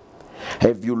Jesus?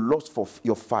 Have you lost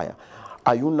your fire?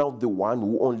 Are you now the one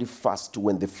who only fasts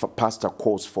when the pastor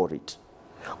calls for it?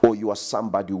 Or you are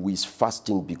somebody who is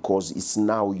fasting because it's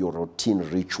now your routine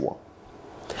ritual?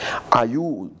 Are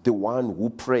you the one who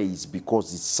prays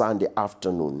because it's Sunday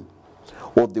afternoon?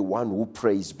 Or the one who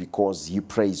prays because he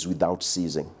prays without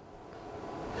ceasing?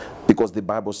 Because the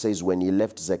Bible says when he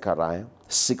left Zechariah,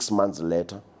 6 months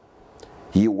later,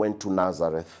 he went to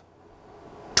Nazareth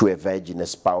to a virgin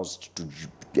espoused to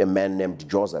a man named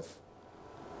Joseph,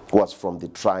 who was from the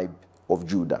tribe of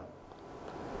Judah.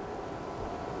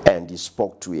 And he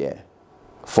spoke to her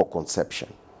for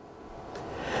conception.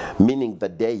 Meaning the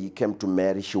day he came to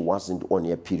Mary, she wasn't on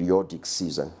a periodic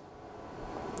season.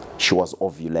 She was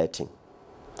ovulating.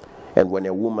 And when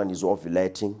a woman is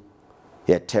ovulating,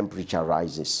 her temperature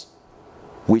rises,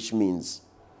 which means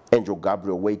Angel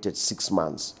Gabriel waited 6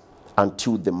 months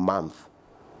until the month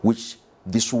which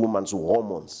this woman's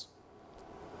hormones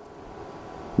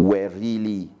were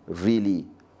really, really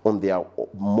on their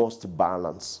most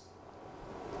balance.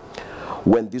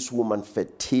 When this woman's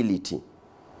fertility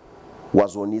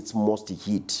was on its most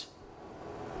heat,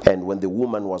 and when the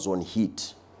woman was on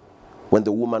heat, when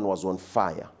the woman was on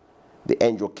fire, the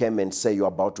angel came and said, "You're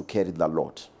about to carry the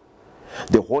Lord."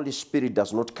 The Holy Spirit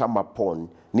does not come upon,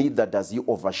 neither does he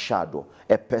overshadow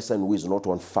a person who is not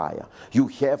on fire. You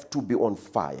have to be on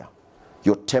fire.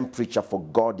 Your temperature for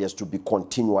God has to be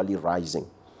continually rising.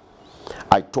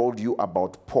 I told you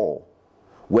about Paul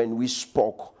when we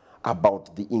spoke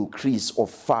about the increase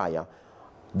of fire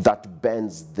that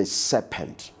burns the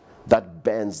serpent, that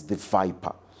burns the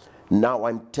viper. Now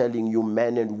I'm telling you,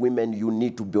 men and women, you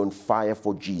need to be on fire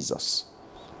for Jesus.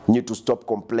 You need to stop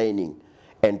complaining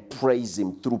and praise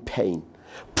him through pain.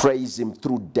 Praise him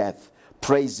through death.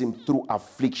 Praise him through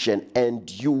affliction,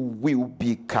 and you will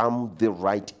become the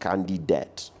right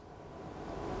candidate.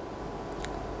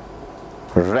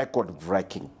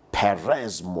 Record-breaking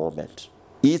Perez moment.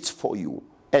 It's for you,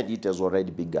 and it has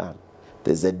already begun.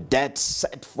 There's a date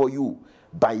set for you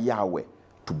by Yahweh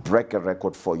to break a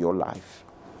record for your life.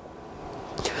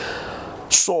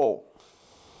 So,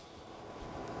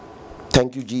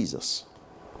 thank you, Jesus.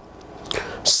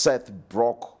 Seth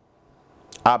broke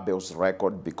Abel's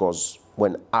record because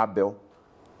when Abel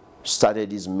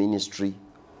started his ministry.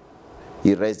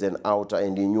 He raised an altar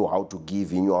and he knew how to give,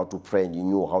 he knew how to pray, and he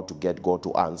knew how to get God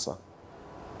to answer.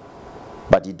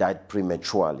 But he died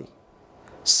prematurely.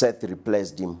 Seth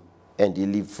replaced him and he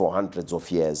lived for hundreds of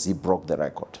years. He broke the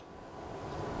record.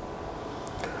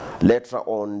 Later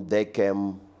on, there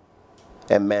came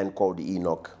a man called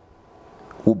Enoch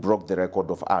who broke the record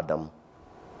of Adam,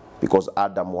 because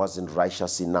Adam wasn't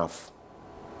righteous enough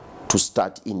to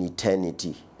start in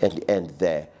eternity and end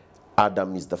there.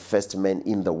 Adam is the first man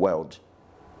in the world,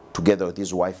 together with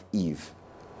his wife Eve,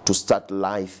 to start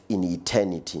life in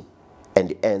eternity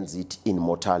and ends it in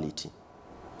mortality.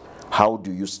 How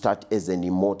do you start as an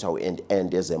immortal and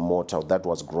end as a mortal? That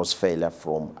was gross failure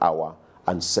from our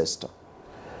ancestor.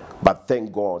 But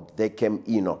thank God there came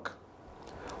Enoch,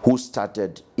 who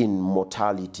started in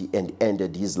mortality and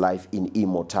ended his life in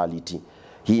immortality.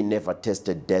 He never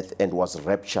tasted death and was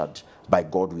raptured by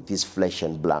God with his flesh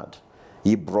and blood.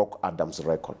 He broke Adam's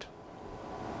record.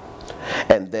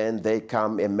 And then there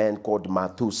came a man called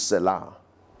Methuselah.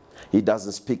 He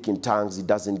doesn't speak in tongues, he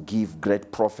doesn't give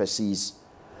great prophecies,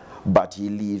 but he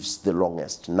lives the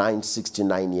longest,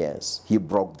 969 years. He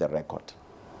broke the record.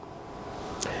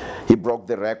 He broke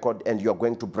the record, and you're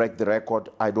going to break the record.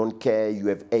 I don't care you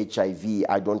have HIV,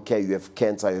 I don't care you have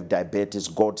cancer, you have diabetes.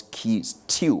 God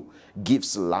still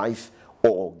gives life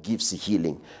or gives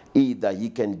healing. Either he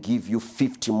can give you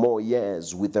 50 more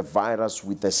years with a virus,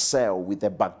 with a cell, with a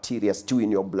bacteria still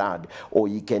in your blood, or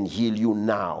he can heal you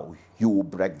now. You will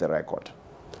break the record.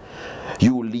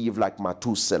 You will live like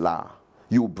Methuselah.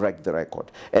 You will break the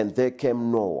record. And there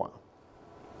came Noah.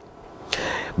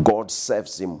 God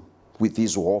saves him with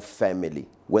his whole family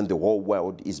when the whole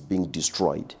world is being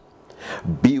destroyed.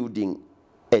 Building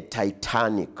a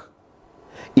Titanic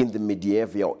in the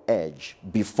medieval age,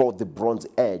 before the Bronze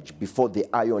Age, before the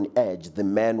Iron Age, the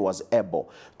man was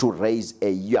able to raise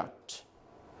a yacht.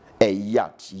 A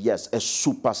yacht, yes, a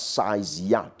super-sized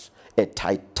yacht, a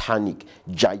Titanic,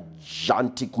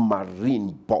 gigantic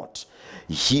marine boat.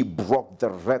 He broke the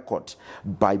record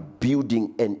by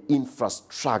building an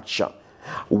infrastructure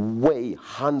way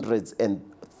hundreds and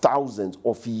thousands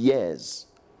of years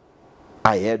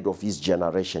ahead of his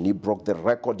generation. He broke the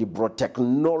record. He brought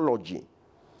technology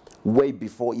way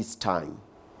before his time.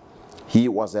 He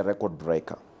was a record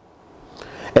breaker.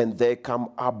 And there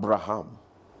come Abraham,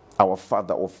 our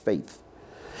father of faith.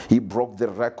 He broke the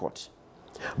record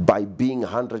by being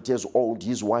 100 years old,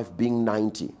 his wife being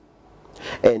 90.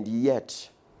 And yet,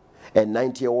 a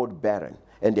 90-year-old barren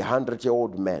and a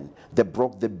 100-year-old man, they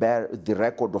broke the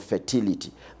record of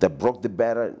fertility. They broke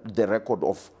the record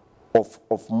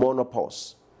of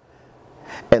menopause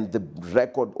and the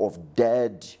record of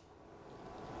dead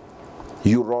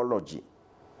urology,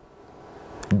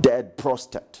 dead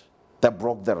prostate. They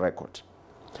broke the record.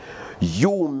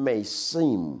 You may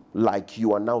seem like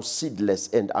you are now seedless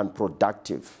and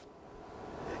unproductive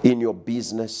in your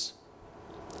business,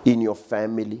 in your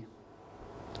family,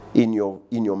 in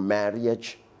your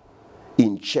marriage,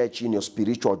 in church, in your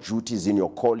spiritual duties, in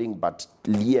your calling, but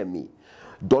hear me.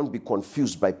 Don't be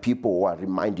confused by people who are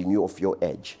reminding you of your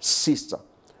age. Sister,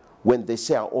 when they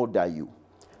say, how old are you?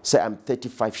 Say, I'm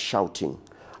 35 shouting.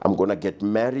 I'm going to get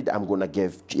married. I'm going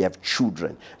to have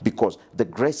children. Because the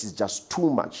grace is just too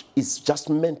much. It's just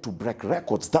meant to break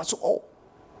records. That's all.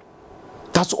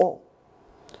 That's all.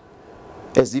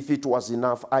 As if it was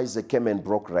enough, Isaac came and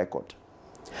broke record.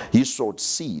 He sowed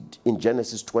seed in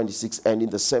Genesis 26, and in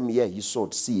the same year he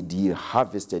sowed seed, he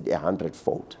harvested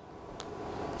 100-fold.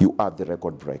 You are the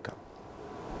record breaker.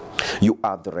 You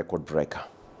are the record breaker.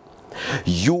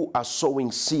 You are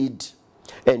sowing seed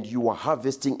and you are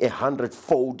harvesting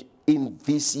 100-fold in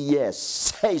this year,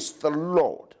 says the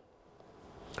Lord.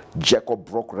 Jacob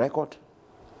broke record.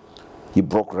 He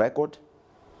broke record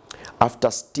after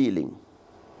stealing,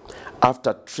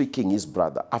 after tricking his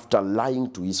brother, after lying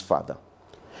to his father.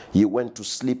 He went to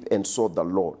sleep and saw the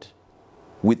Lord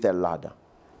with a ladder,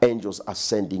 angels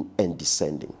ascending and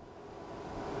descending.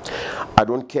 I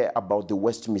don't care about the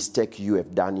worst mistake you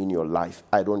have done in your life.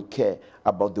 I don't care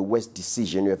about the worst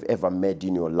decision you have ever made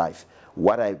in your life.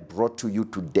 What I brought to you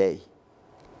today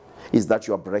is that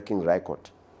you are breaking record.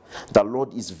 The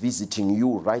Lord is visiting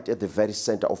you right at the very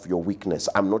center of your weakness.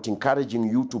 I'm not encouraging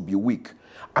you to be weak.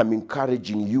 I'm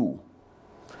encouraging you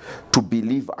to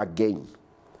believe again.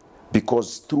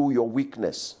 Because through your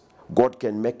weakness, God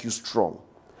can make you strong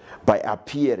by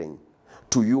appearing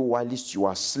to you while you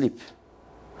are asleep,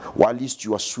 while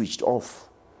you are switched off.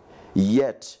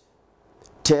 Yet,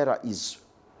 terror is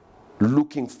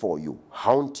looking for you,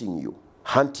 hunting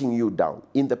you down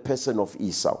in the person of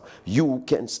Esau. You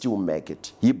can still make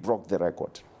it. He broke the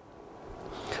record.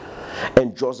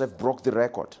 And Joseph broke the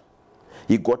record.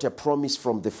 He got a promise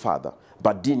from the father,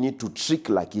 but didn't need to trick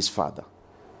like his father.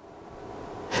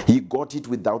 He got it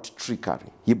without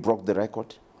trickery. He broke the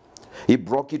record. He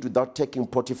broke it without taking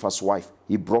Potiphar's wife.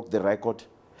 He broke the record.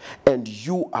 And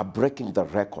you are breaking the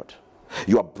record.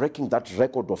 You are breaking that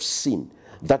record of sin,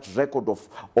 that record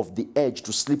of the urge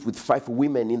to sleep with 5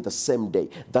 women in the same day,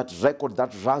 that record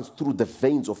that runs through the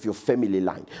veins of your family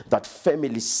line, that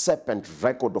family serpent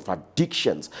record of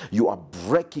addictions. You are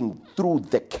breaking through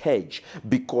the cage,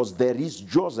 because there is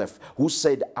Joseph who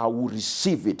said, I will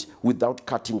receive it without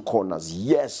cutting corners.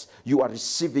 Yes, you are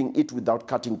receiving it without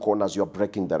cutting corners. You are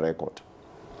breaking the record.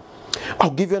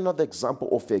 I'll give you another example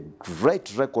of a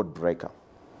great record breaker.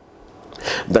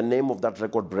 The name of that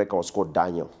record breaker was called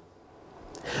Daniel.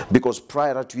 Because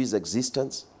prior to his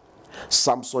existence,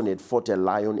 Samson had fought a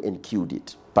lion and killed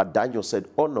it. But Daniel said,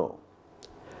 oh no,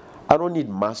 I don't need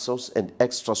muscles and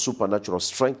extra supernatural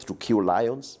strength to kill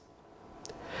lions.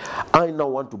 I now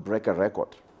want to break a record.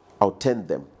 I'll turn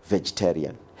them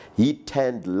vegetarian. He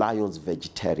turned lions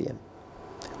vegetarian,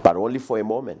 but only for a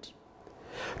moment.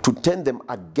 To turn them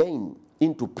again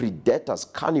into predators,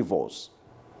 carnivores,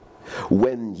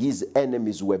 when his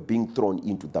enemies were being thrown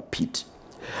into the pit.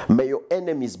 May your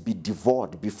enemies be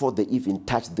devoured before they even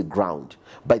touch the ground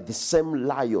by the same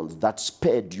lions that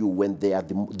spared you when they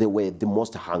were the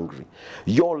most hungry.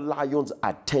 Your lions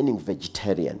are turning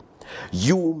vegetarian.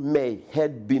 You may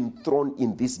have been thrown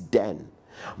in this den,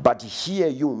 but hear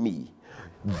you me.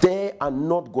 They are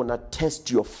not going to test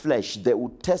your flesh. They will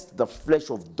test the flesh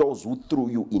of those who threw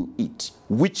you in it.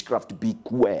 Witchcraft,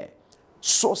 beware.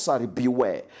 Sorcery,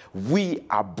 beware. We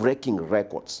are breaking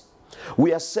records.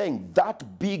 We are saying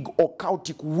that big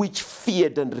occultic witch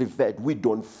feared and revered. We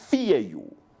don't fear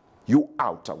you. You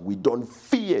outer, we don't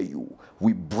fear you.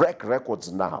 We break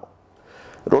records now.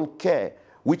 I don't care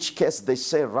which case they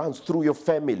say runs through your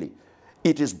family.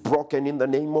 It is broken in the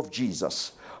name of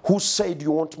Jesus. Who said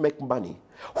you won't make money?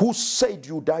 Who said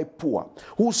you die poor?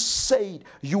 Who said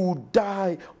you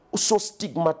die so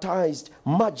stigmatized,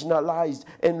 marginalized,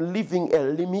 and living a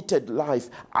limited life?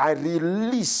 I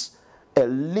release a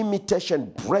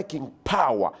limitation breaking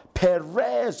power.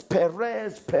 Perez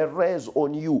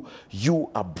on you. You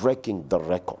are breaking the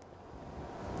record.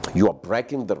 You are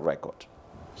breaking the record.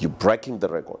 You're breaking the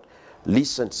record.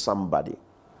 Listen, somebody.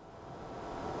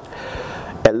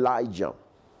 Elijah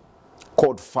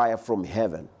called fire from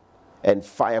heaven, and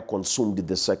fire consumed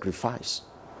the sacrifice.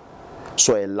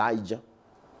 So Elijah,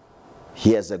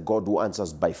 he has a God who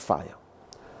answers by fire.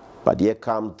 But here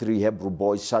come 3 Hebrew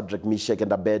boys, Shadrach, Meshach,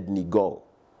 and Abednego.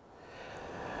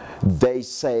 They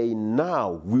say,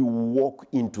 now we walk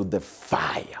into the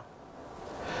fire.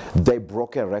 They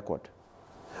broke a record.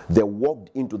 They walked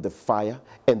into the fire,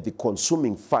 and the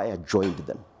consuming fire joined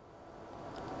them.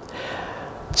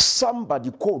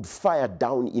 Somebody called fire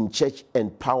down in church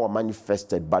and power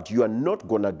manifested, but you are not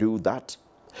going to do that.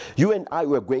 You and I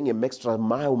were going an extra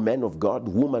mile, man of God,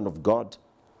 woman of God.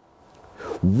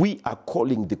 We are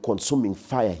calling the consuming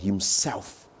fire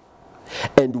himself.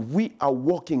 And we are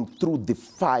walking through the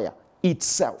fire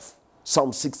itself.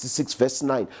 Psalm 66 verse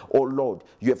 9. Oh Lord,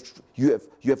 you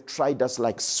have tried us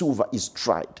like silver is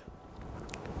tried.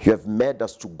 You have made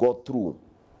us to go through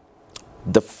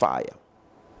the fire,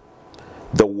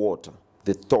 the water,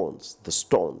 the thorns, the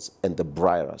stones, and the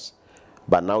briars.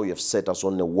 But now you have set us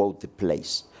on a wealthy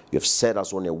place. You have set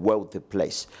us on a wealthy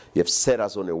place. You have set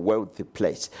us on a wealthy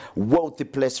place. Wealthy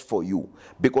place for you.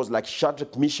 Because like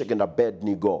Shadrach, Meshach, and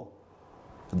Abednego,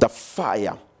 the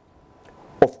fire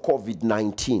of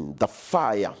COVID-19, the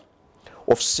fire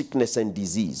of sickness and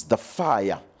disease, the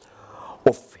fire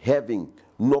of having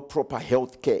no proper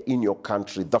health care in your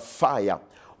country, the fire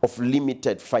of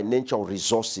limited financial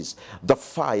resources, the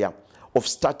fire of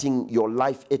starting your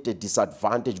life at a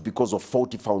disadvantage because of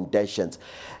faulty foundations,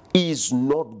 is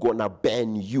not gonna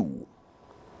burn you.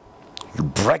 You're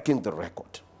breaking the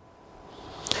record.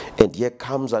 And here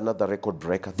comes another record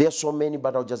breaker. There are so many,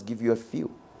 but I'll just give you a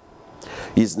few.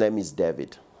 His name is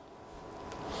David.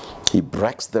 He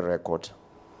breaks the record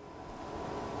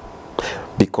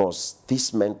because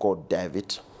this man called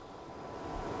David,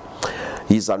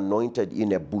 he's anointed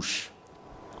in a bush,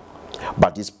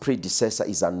 but his predecessor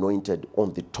is anointed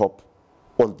on the top,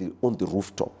 on the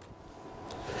rooftop.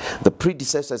 The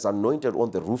predecessor is anointed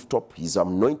on the rooftop. He's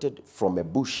anointed from a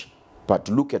bush. But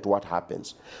look at what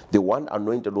happens. The one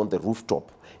anointed on the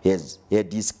rooftop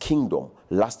had his kingdom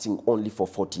lasting only for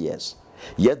 40 years.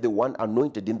 Yet the one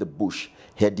anointed in the bush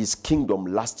had his kingdom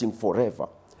lasting forever.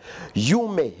 You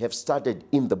may have started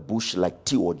in the bush like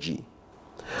TOG,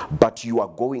 but you are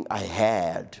going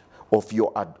ahead of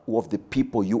the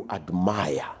people you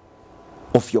admire.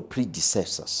 of your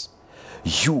predecessors.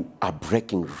 You are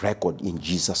breaking record in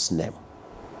Jesus' name.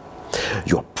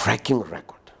 You're breaking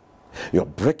record. You're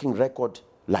breaking record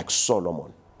like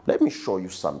Solomon. Let me show you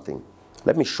something.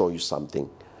 Let me show you something.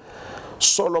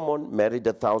 Solomon married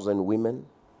 1,000 women.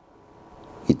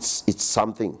 It's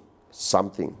something.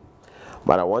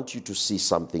 But I want you to see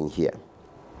something here.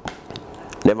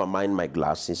 Never mind my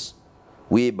glasses.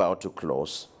 We're about to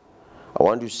close. I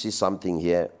want you to see something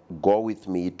here. Go with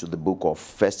me to the book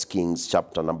of 1 Kings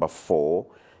chapter number 4,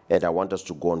 and I want us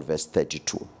to go on verse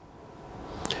 32.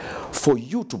 For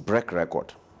you to break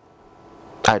record,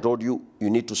 I told you, you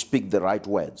need to speak the right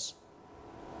words.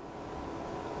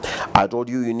 I told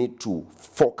you, you need to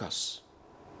focus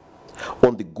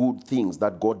on the good things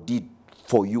that God did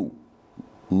for you,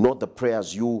 not the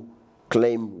prayers you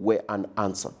claim were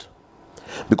unanswered.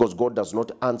 Because God does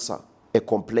not answer a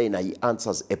complainer, he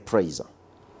answers a praiser.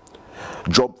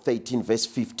 Job 13 verse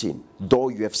 15, though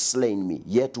you have slain me,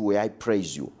 yet will I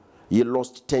praise you. He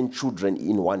lost 10 children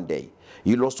in one day.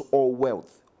 He lost all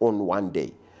wealth on one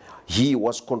day. He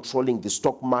was controlling the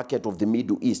stock market of the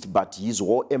Middle East, but his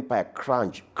whole empire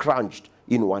crashed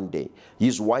in one day.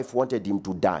 His wife wanted him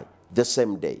to die the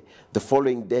same day. The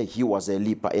following day, he was a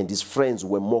leper, and his friends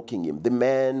were mocking him. The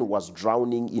man was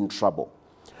drowning in trouble.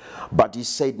 But he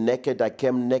said, naked I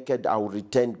came, naked I will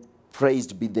return.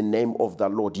 Praised be the name of the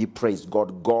Lord. He praised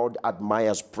God. God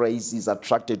admires praise. He's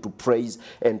attracted to praise,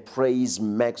 and praise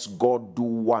makes God do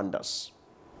wonders.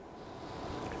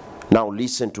 Now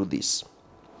listen to this.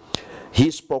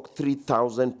 He spoke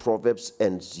 3,000 proverbs,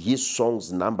 and his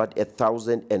songs numbered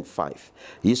 1,005.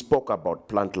 He spoke about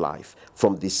plant life,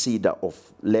 from the cedar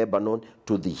of Lebanon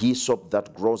to the hyssop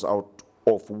that grows out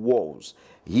of walls.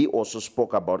 He also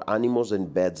spoke about animals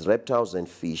and birds, reptiles and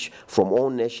fish. From all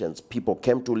nations, people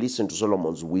came to listen to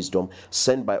Solomon's wisdom,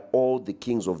 sent by all the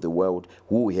kings of the world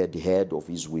who had heard of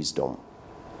his wisdom.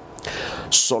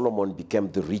 Solomon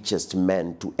became the richest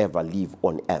man to ever live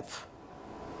on earth,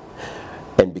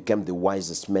 and became the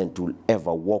wisest man to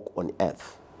ever walk on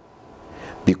earth,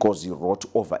 because he wrote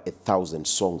over 1,000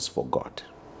 songs for God.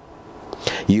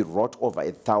 He wrote over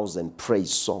 1,000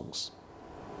 praise songs.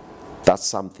 That's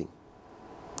something.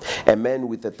 A man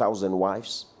with 1,000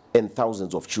 wives and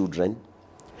thousands of children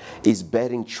is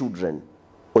bearing children,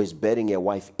 or is bearing a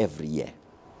wife every year.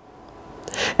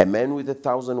 A man with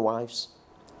 1,000 wives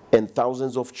and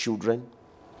thousands of children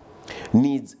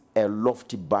needs a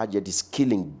lofty budget, is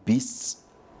killing beasts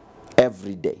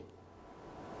every day.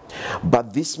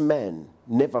 But this man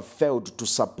never failed to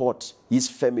support his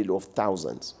family of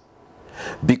thousands,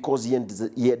 because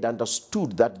he had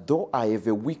understood that though I have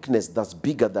a weakness that's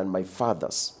bigger than my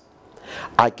father's,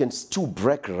 I can still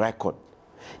break record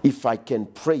if I can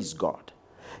praise God.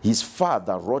 His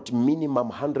father wrote minimum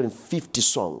 150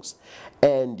 songs,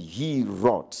 and he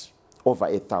wrote over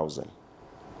 1,000.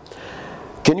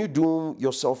 Can you do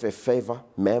yourself a favor,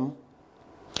 ma'am?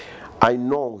 I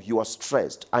know you are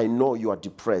stressed. I know you are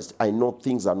depressed. I know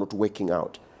things are not working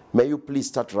out. May you please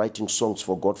start writing songs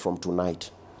for God from tonight.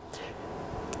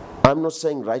 I'm not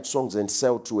saying write songs and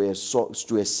sell to a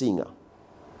singer.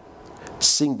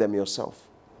 Sing them yourself.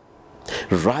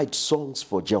 Write songs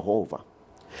for Jehovah.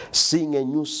 Sing a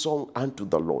new song unto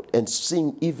the Lord, and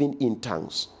sing even in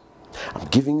tongues. I'm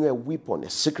giving you a weapon, a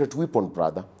secret weapon,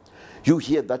 brother. You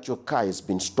hear that your car has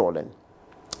been stolen.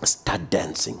 Start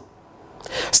dancing.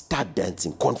 Start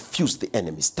dancing. Confuse the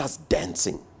enemy. Start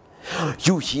dancing.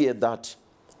 You hear that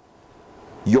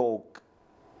your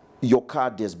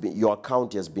account has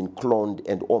been cloned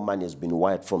and all money has been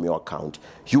wired from your account.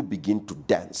 You begin to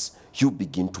dance. You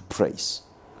begin to praise.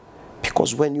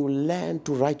 Because when you learn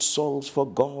to write songs for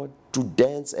God, to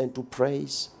dance and to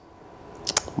praise,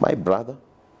 my brother,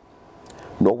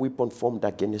 no weapon formed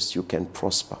against you can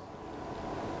prosper.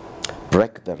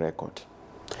 Break the record.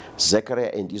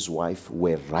 Zechariah and his wife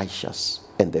were righteous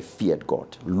and they feared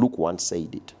God. Luke 1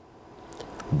 said it.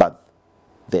 But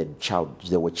they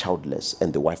were childless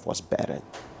and the wife was barren.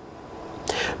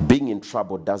 Being in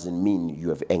trouble doesn't mean you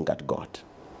have angered God.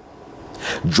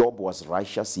 Job was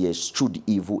righteous, he eschewed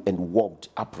evil and walked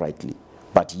uprightly,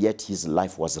 but yet his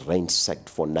life was ransacked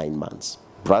for 9 months.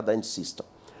 Brother and sister,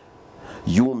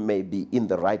 you may be in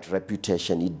the right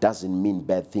reputation. It doesn't mean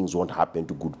bad things won't happen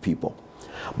to good people.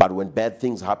 But when bad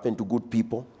things happen to good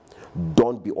people,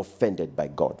 don't be offended by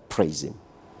God. Praise him.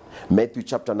 Matthew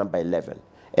chapter number 11.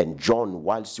 And John,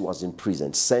 whilst he was in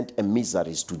prison, sent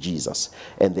emissaries to Jesus.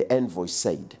 And the envoy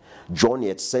said, John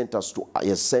has sent us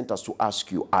to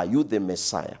ask you, are you the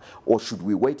Messiah, or should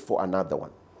we wait for another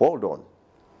one? Hold on.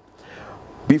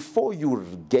 Before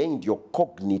you gained your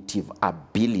cognitive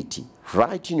ability,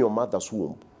 right in your mother's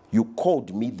womb, You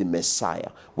called me the Messiah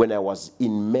when I was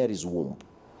in Mary's womb.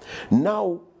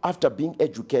 Now, after being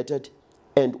educated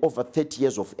and over 30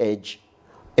 years of age,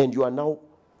 and you are now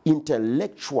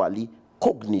intellectually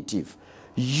cognitive,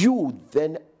 you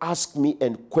then ask me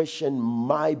and question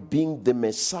my being the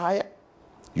Messiah?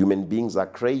 Human beings are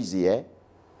crazy, eh?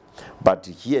 But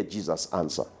here Jesus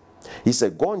answered. He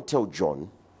said, go and tell John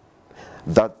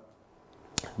that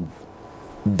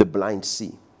the blind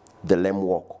see, the lame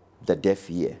walk, the deaf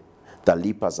hear, the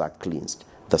lepers are cleansed,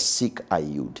 the sick are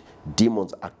healed,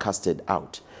 demons are casted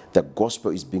out, the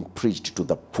gospel is being preached to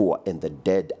the poor, and the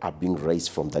dead are being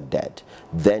raised from the dead.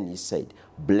 Then he said,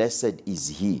 blessed is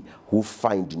he who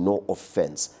finds no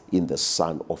offense in the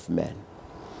Son of Man.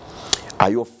 Are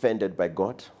you offended by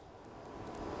God?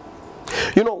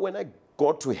 You know, when I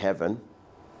go to heaven,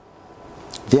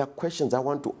 there are questions I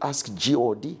want to ask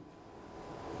God.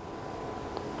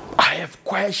 I have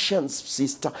questions,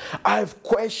 sister. I have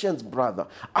questions, brother.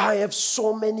 I have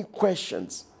so many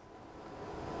questions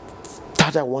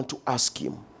that I want to ask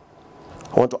him.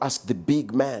 I want to ask the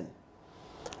big man.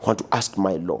 I want to ask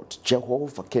my Lord,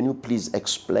 Jehovah, can you please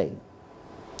explain?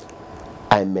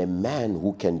 I'm a man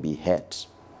who can be hurt,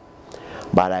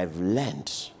 but I've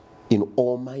learned in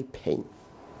all my pain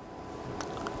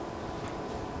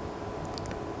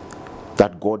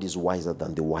that God is wiser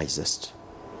than the wisest.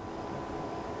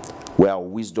 Where our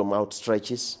wisdom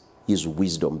outstretches, his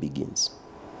wisdom begins.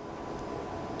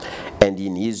 And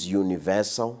in his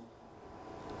universal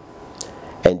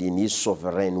and in his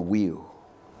sovereign will,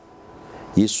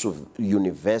 his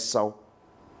universal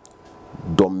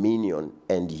dominion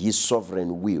and his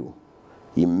sovereign will,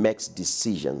 he makes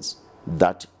decisions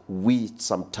that we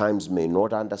sometimes may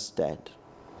not understand.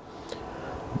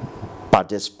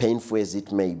 But as painful as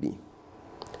it may be,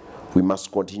 we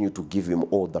must continue to give him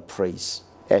all the praise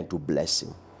and to bless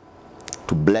him.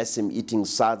 To bless him eating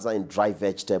sadza and dry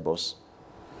vegetables.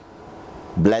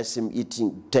 Bless him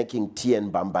taking tea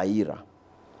and bambaira.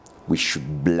 We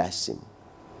should bless him.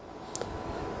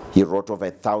 He wrote over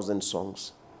 1,000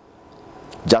 songs.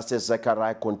 Just as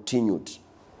Zechariah continued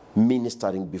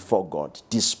ministering before God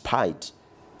despite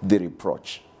the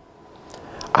reproach.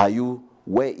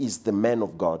 Where is the man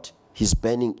of God? He's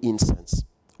burning incense.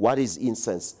 What is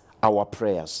incense? Our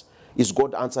prayers. Is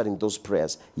God answering those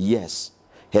prayers? Yes.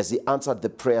 Has he answered the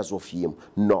prayers of him?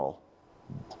 No.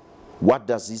 What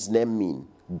does his name mean?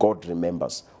 God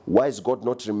remembers. Why is God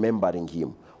not remembering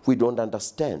him? We don't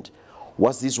understand.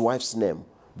 What's this wife's name?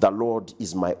 The Lord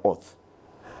is my oath.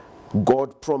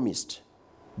 God promised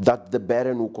that the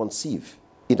barren will conceive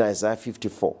in Isaiah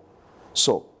 54.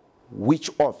 So,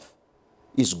 which oath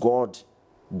is God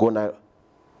gonna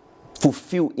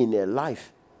fulfill in a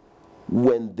life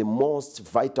when the most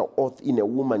vital oath in a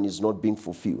woman is not being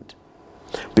fulfilled?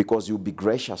 Because you'll be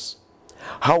gracious.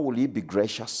 How will he be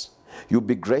gracious? You'll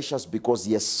be gracious because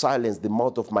he has silenced the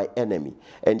mouth of my enemy.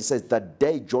 And he says, the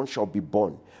day John shall be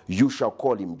born, you shall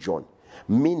call him John.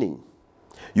 Meaning,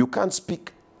 you can't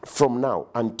speak from now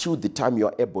until the time you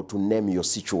are able to name your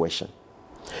situation.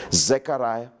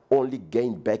 Zechariah only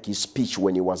gained back his speech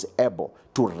when he was able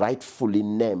to rightfully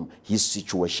name his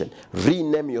situation.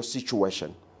 Rename your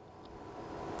situation.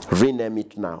 Rename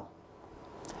it now.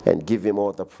 And give him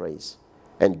all the praise.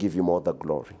 And give him all the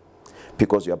glory.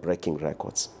 Because you are breaking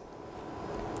records.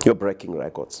 You're breaking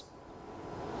records.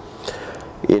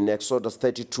 In Exodus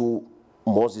 32,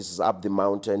 Moses is up the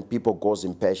mountain. People goes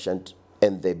impatient.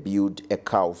 And they build a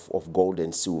calf of gold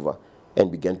and silver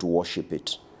and began to worship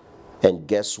it. And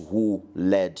guess who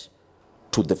led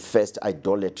to the first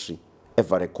idolatry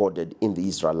ever recorded in the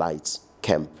Israelites'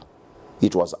 camp?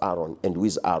 It was Aaron. And who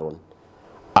is Aaron?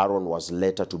 Aaron was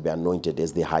later to be anointed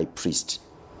as the high priest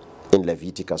in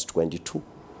Leviticus 22.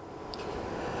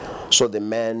 So the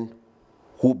man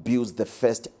who builds the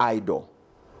first idol,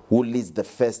 who leads the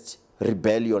first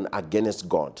rebellion against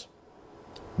God,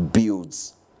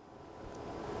 builds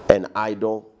an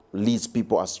idol, leads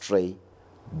people astray,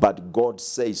 but God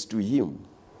says to him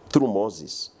through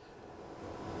Moses,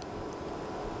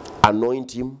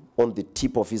 anoint him on the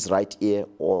tip of his right ear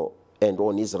and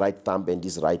on his right thumb and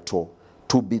his right toe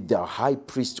to be the high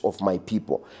priest of my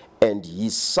people, and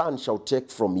his son shall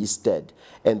take from his stead,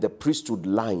 and the priesthood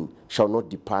line shall not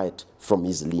depart from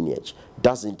his lineage.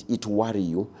 Doesn't it worry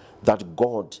you that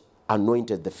God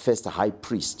anointed the first high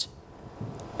priest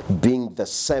being the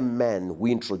same man who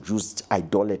introduced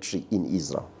idolatry in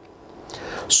Israel,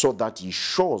 so that he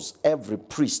shows every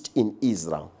priest in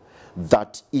Israel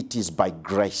that it is by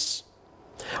grace.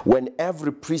 When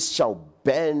every priest shall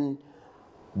burn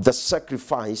the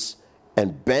sacrifice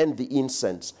and burn the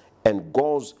incense and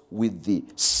goes with the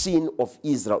sin of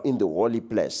Israel in the holy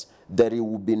place, there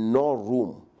will be no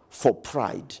room for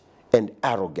pride and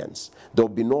arrogance. There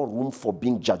will be no room for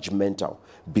being judgmental,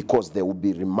 because they will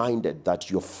be reminded that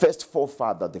your first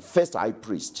forefather, the first high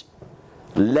priest,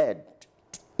 led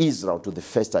Israel to the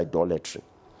first idolatry.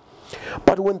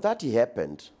 But when that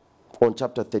happened, on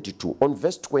chapter 32, on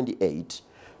verse 28,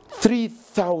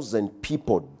 3,000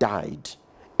 people died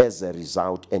as a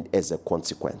result and as a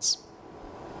consequence.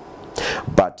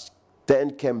 But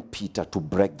then came Peter to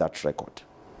break that record.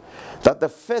 That the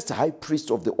first high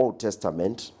priest of the Old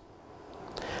Testament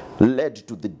led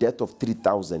to the death of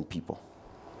 3,000 people.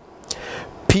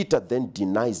 Peter then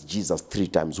denies Jesus 3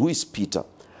 times. Who is Peter?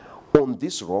 On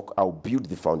this rock I'll build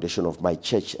the foundation of my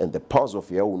church, and the powers of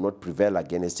hell will not prevail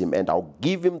against him, and I'll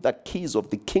give him the keys of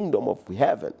the kingdom of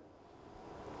heaven.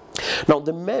 Now,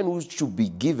 the man who should be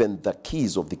given the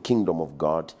keys of the kingdom of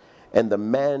God, and the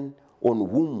man on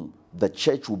whom the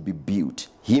church will be built,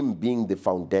 him being the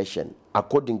foundation,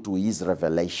 according to his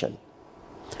revelation,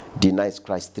 denies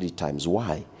Christ 3 times.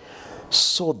 Why?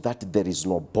 So that there is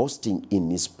no boasting in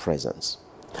his presence.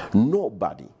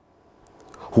 Nobody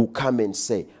who come and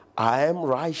say, I am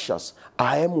righteous,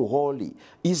 I am holy.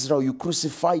 Israel, you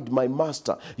crucified my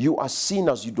master. You are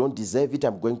sinners, you don't deserve it,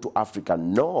 I'm going to Africa.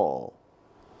 No.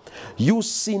 You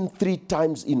sinned 3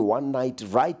 times in one night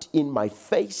right in my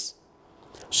face,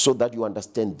 so that you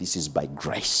understand this is by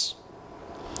grace.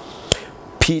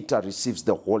 Peter receives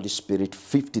the Holy Spirit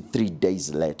 53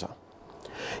 days later.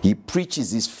 He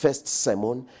preaches his first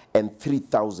sermon, and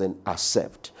 3,000 are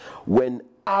saved. When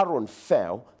Aaron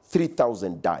fell,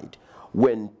 3,000 died.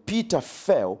 When Peter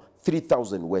fell,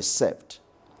 3,000 were saved.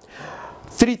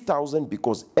 3,000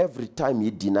 because every time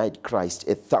he denied Christ,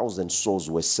 1,000 souls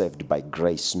were saved by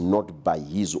grace, not by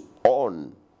his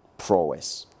own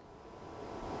prowess.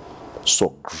 So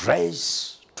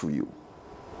grace to you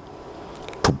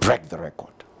to break the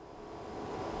record.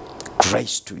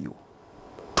 Grace to you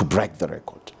to break the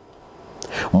record.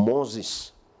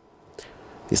 Moses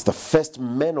is the first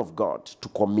man of God to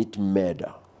commit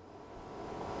murder.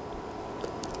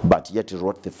 But yet he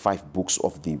wrote the 5 books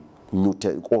of the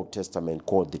Old Testament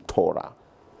called the Torah,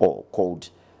 or called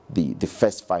the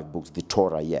first 5 books, the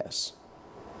Torah, yes.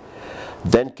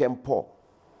 Then came Paul.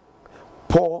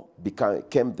 Paul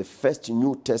became the first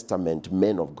New Testament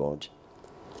man of God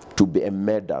to be a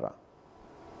murderer,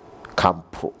 come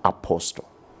apostle.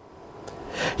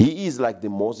 He is like the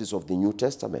Moses of the New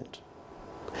Testament.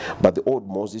 But the old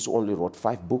Moses only wrote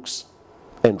 5 books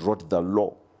and wrote the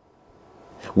law,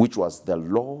 which was the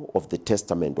law of the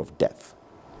testament of death.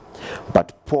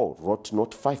 But Paul wrote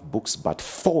not 5 books, but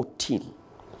 14.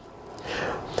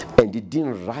 And he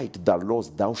didn't write the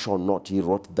laws, thou shalt not. He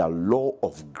wrote the law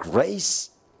of grace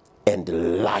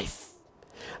and life.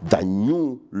 The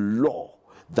new law,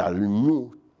 the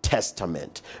new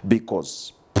testament.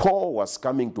 Because Paul was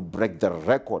coming to break the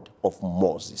record of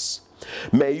Moses.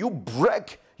 May you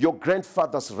break your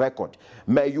grandfather's record.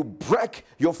 May you break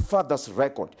your father's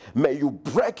record. May you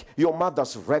break your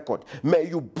mother's record. May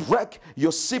you break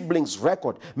your siblings'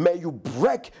 record. May you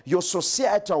break your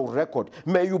societal record.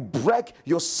 May you break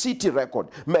your city record.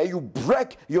 May you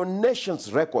break your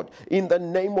nation's record. In the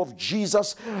name of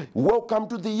Jesus, welcome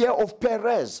to the year of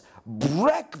Perez.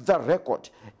 Break the record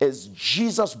as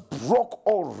Jesus broke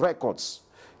all records.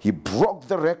 He broke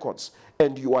the records,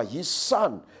 and you are his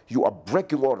son. You are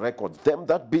breaking all records. Them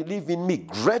that believe in me,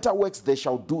 greater works they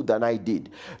shall do than I did.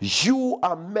 You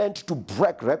are meant to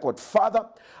break record. Father,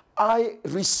 I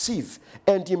receive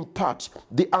and impart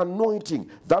the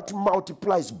anointing that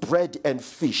multiplies bread and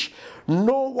fish.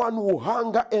 No one will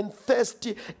hunger and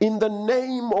thirsty in the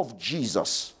name of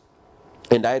Jesus.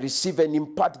 And I receive and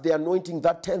impart the anointing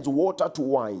that turns water to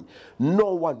wine.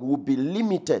 No one will be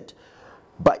limited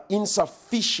by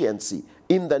insufficiency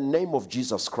in the name of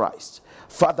Jesus Christ.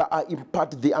 Father, I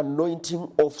impart the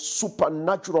anointing of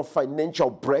supernatural financial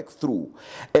breakthrough.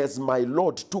 As my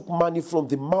Lord took money from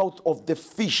the mouth of the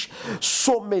fish,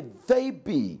 so may they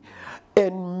be a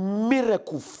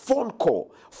miracle phone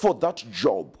call for that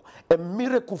job, a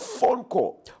miracle phone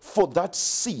call for that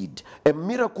seed, a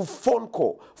miracle phone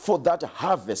call for that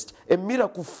harvest, a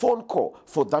miracle phone call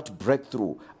for that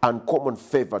breakthrough, uncommon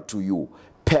favor to you.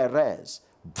 Perez,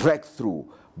 breakthrough,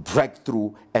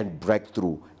 breakthrough, and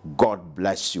breakthrough. God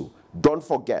bless you. Don't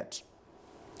forget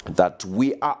that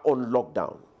we are on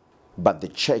lockdown, but the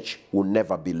church will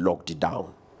never be locked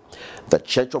down. The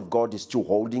Church of God is still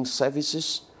holding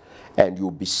services, and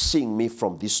you'll be seeing me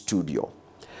from this studio.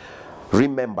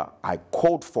 Remember, I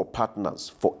called for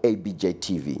partners for ABJ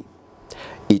TV.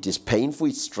 It is painful,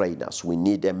 it's strenuous. We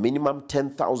need a minimum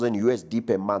 10,000 USD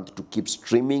per month to keep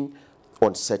streaming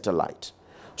on satellite.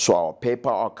 So our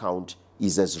PayPal account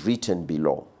is as written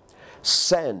below.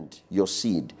 Send your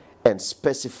seed and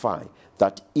specify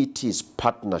that it is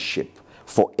partnership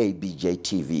for ABJ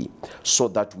TV so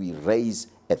that we raise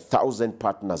 1,000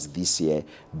 partners this year.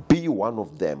 Be one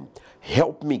of them.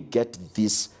 Help me get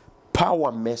this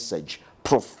power message,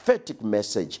 prophetic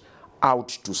message out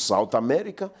to South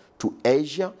America, to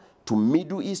Asia, to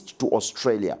Middle East, to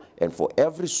Australia, and for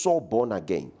every soul born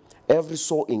again, every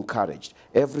soul encouraged,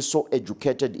 every soul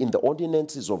educated in the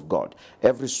ordinances of God,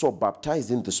 every soul baptized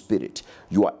in the Spirit,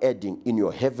 you are adding in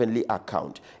your heavenly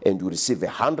account, and you receive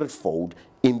 100-fold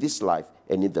in this life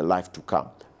and in the life to come.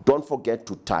 Don't forget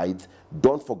to tithe.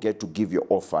 Don't forget to give your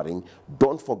offering.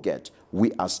 Don't forget,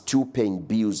 we are still paying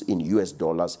bills in US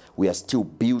dollars. We are still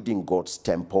building God's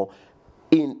temple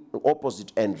in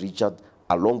opposite N. Richard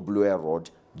along Blue Air Road,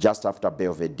 just after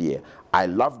Belvedere. I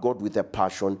love God with a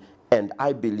passion, and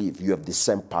I believe you have the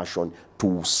same passion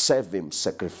to serve him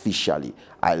sacrificially.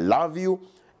 I love you,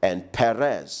 and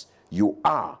Perez, you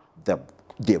are the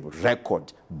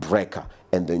record breaker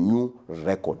and the new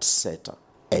record setter.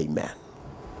 Amen.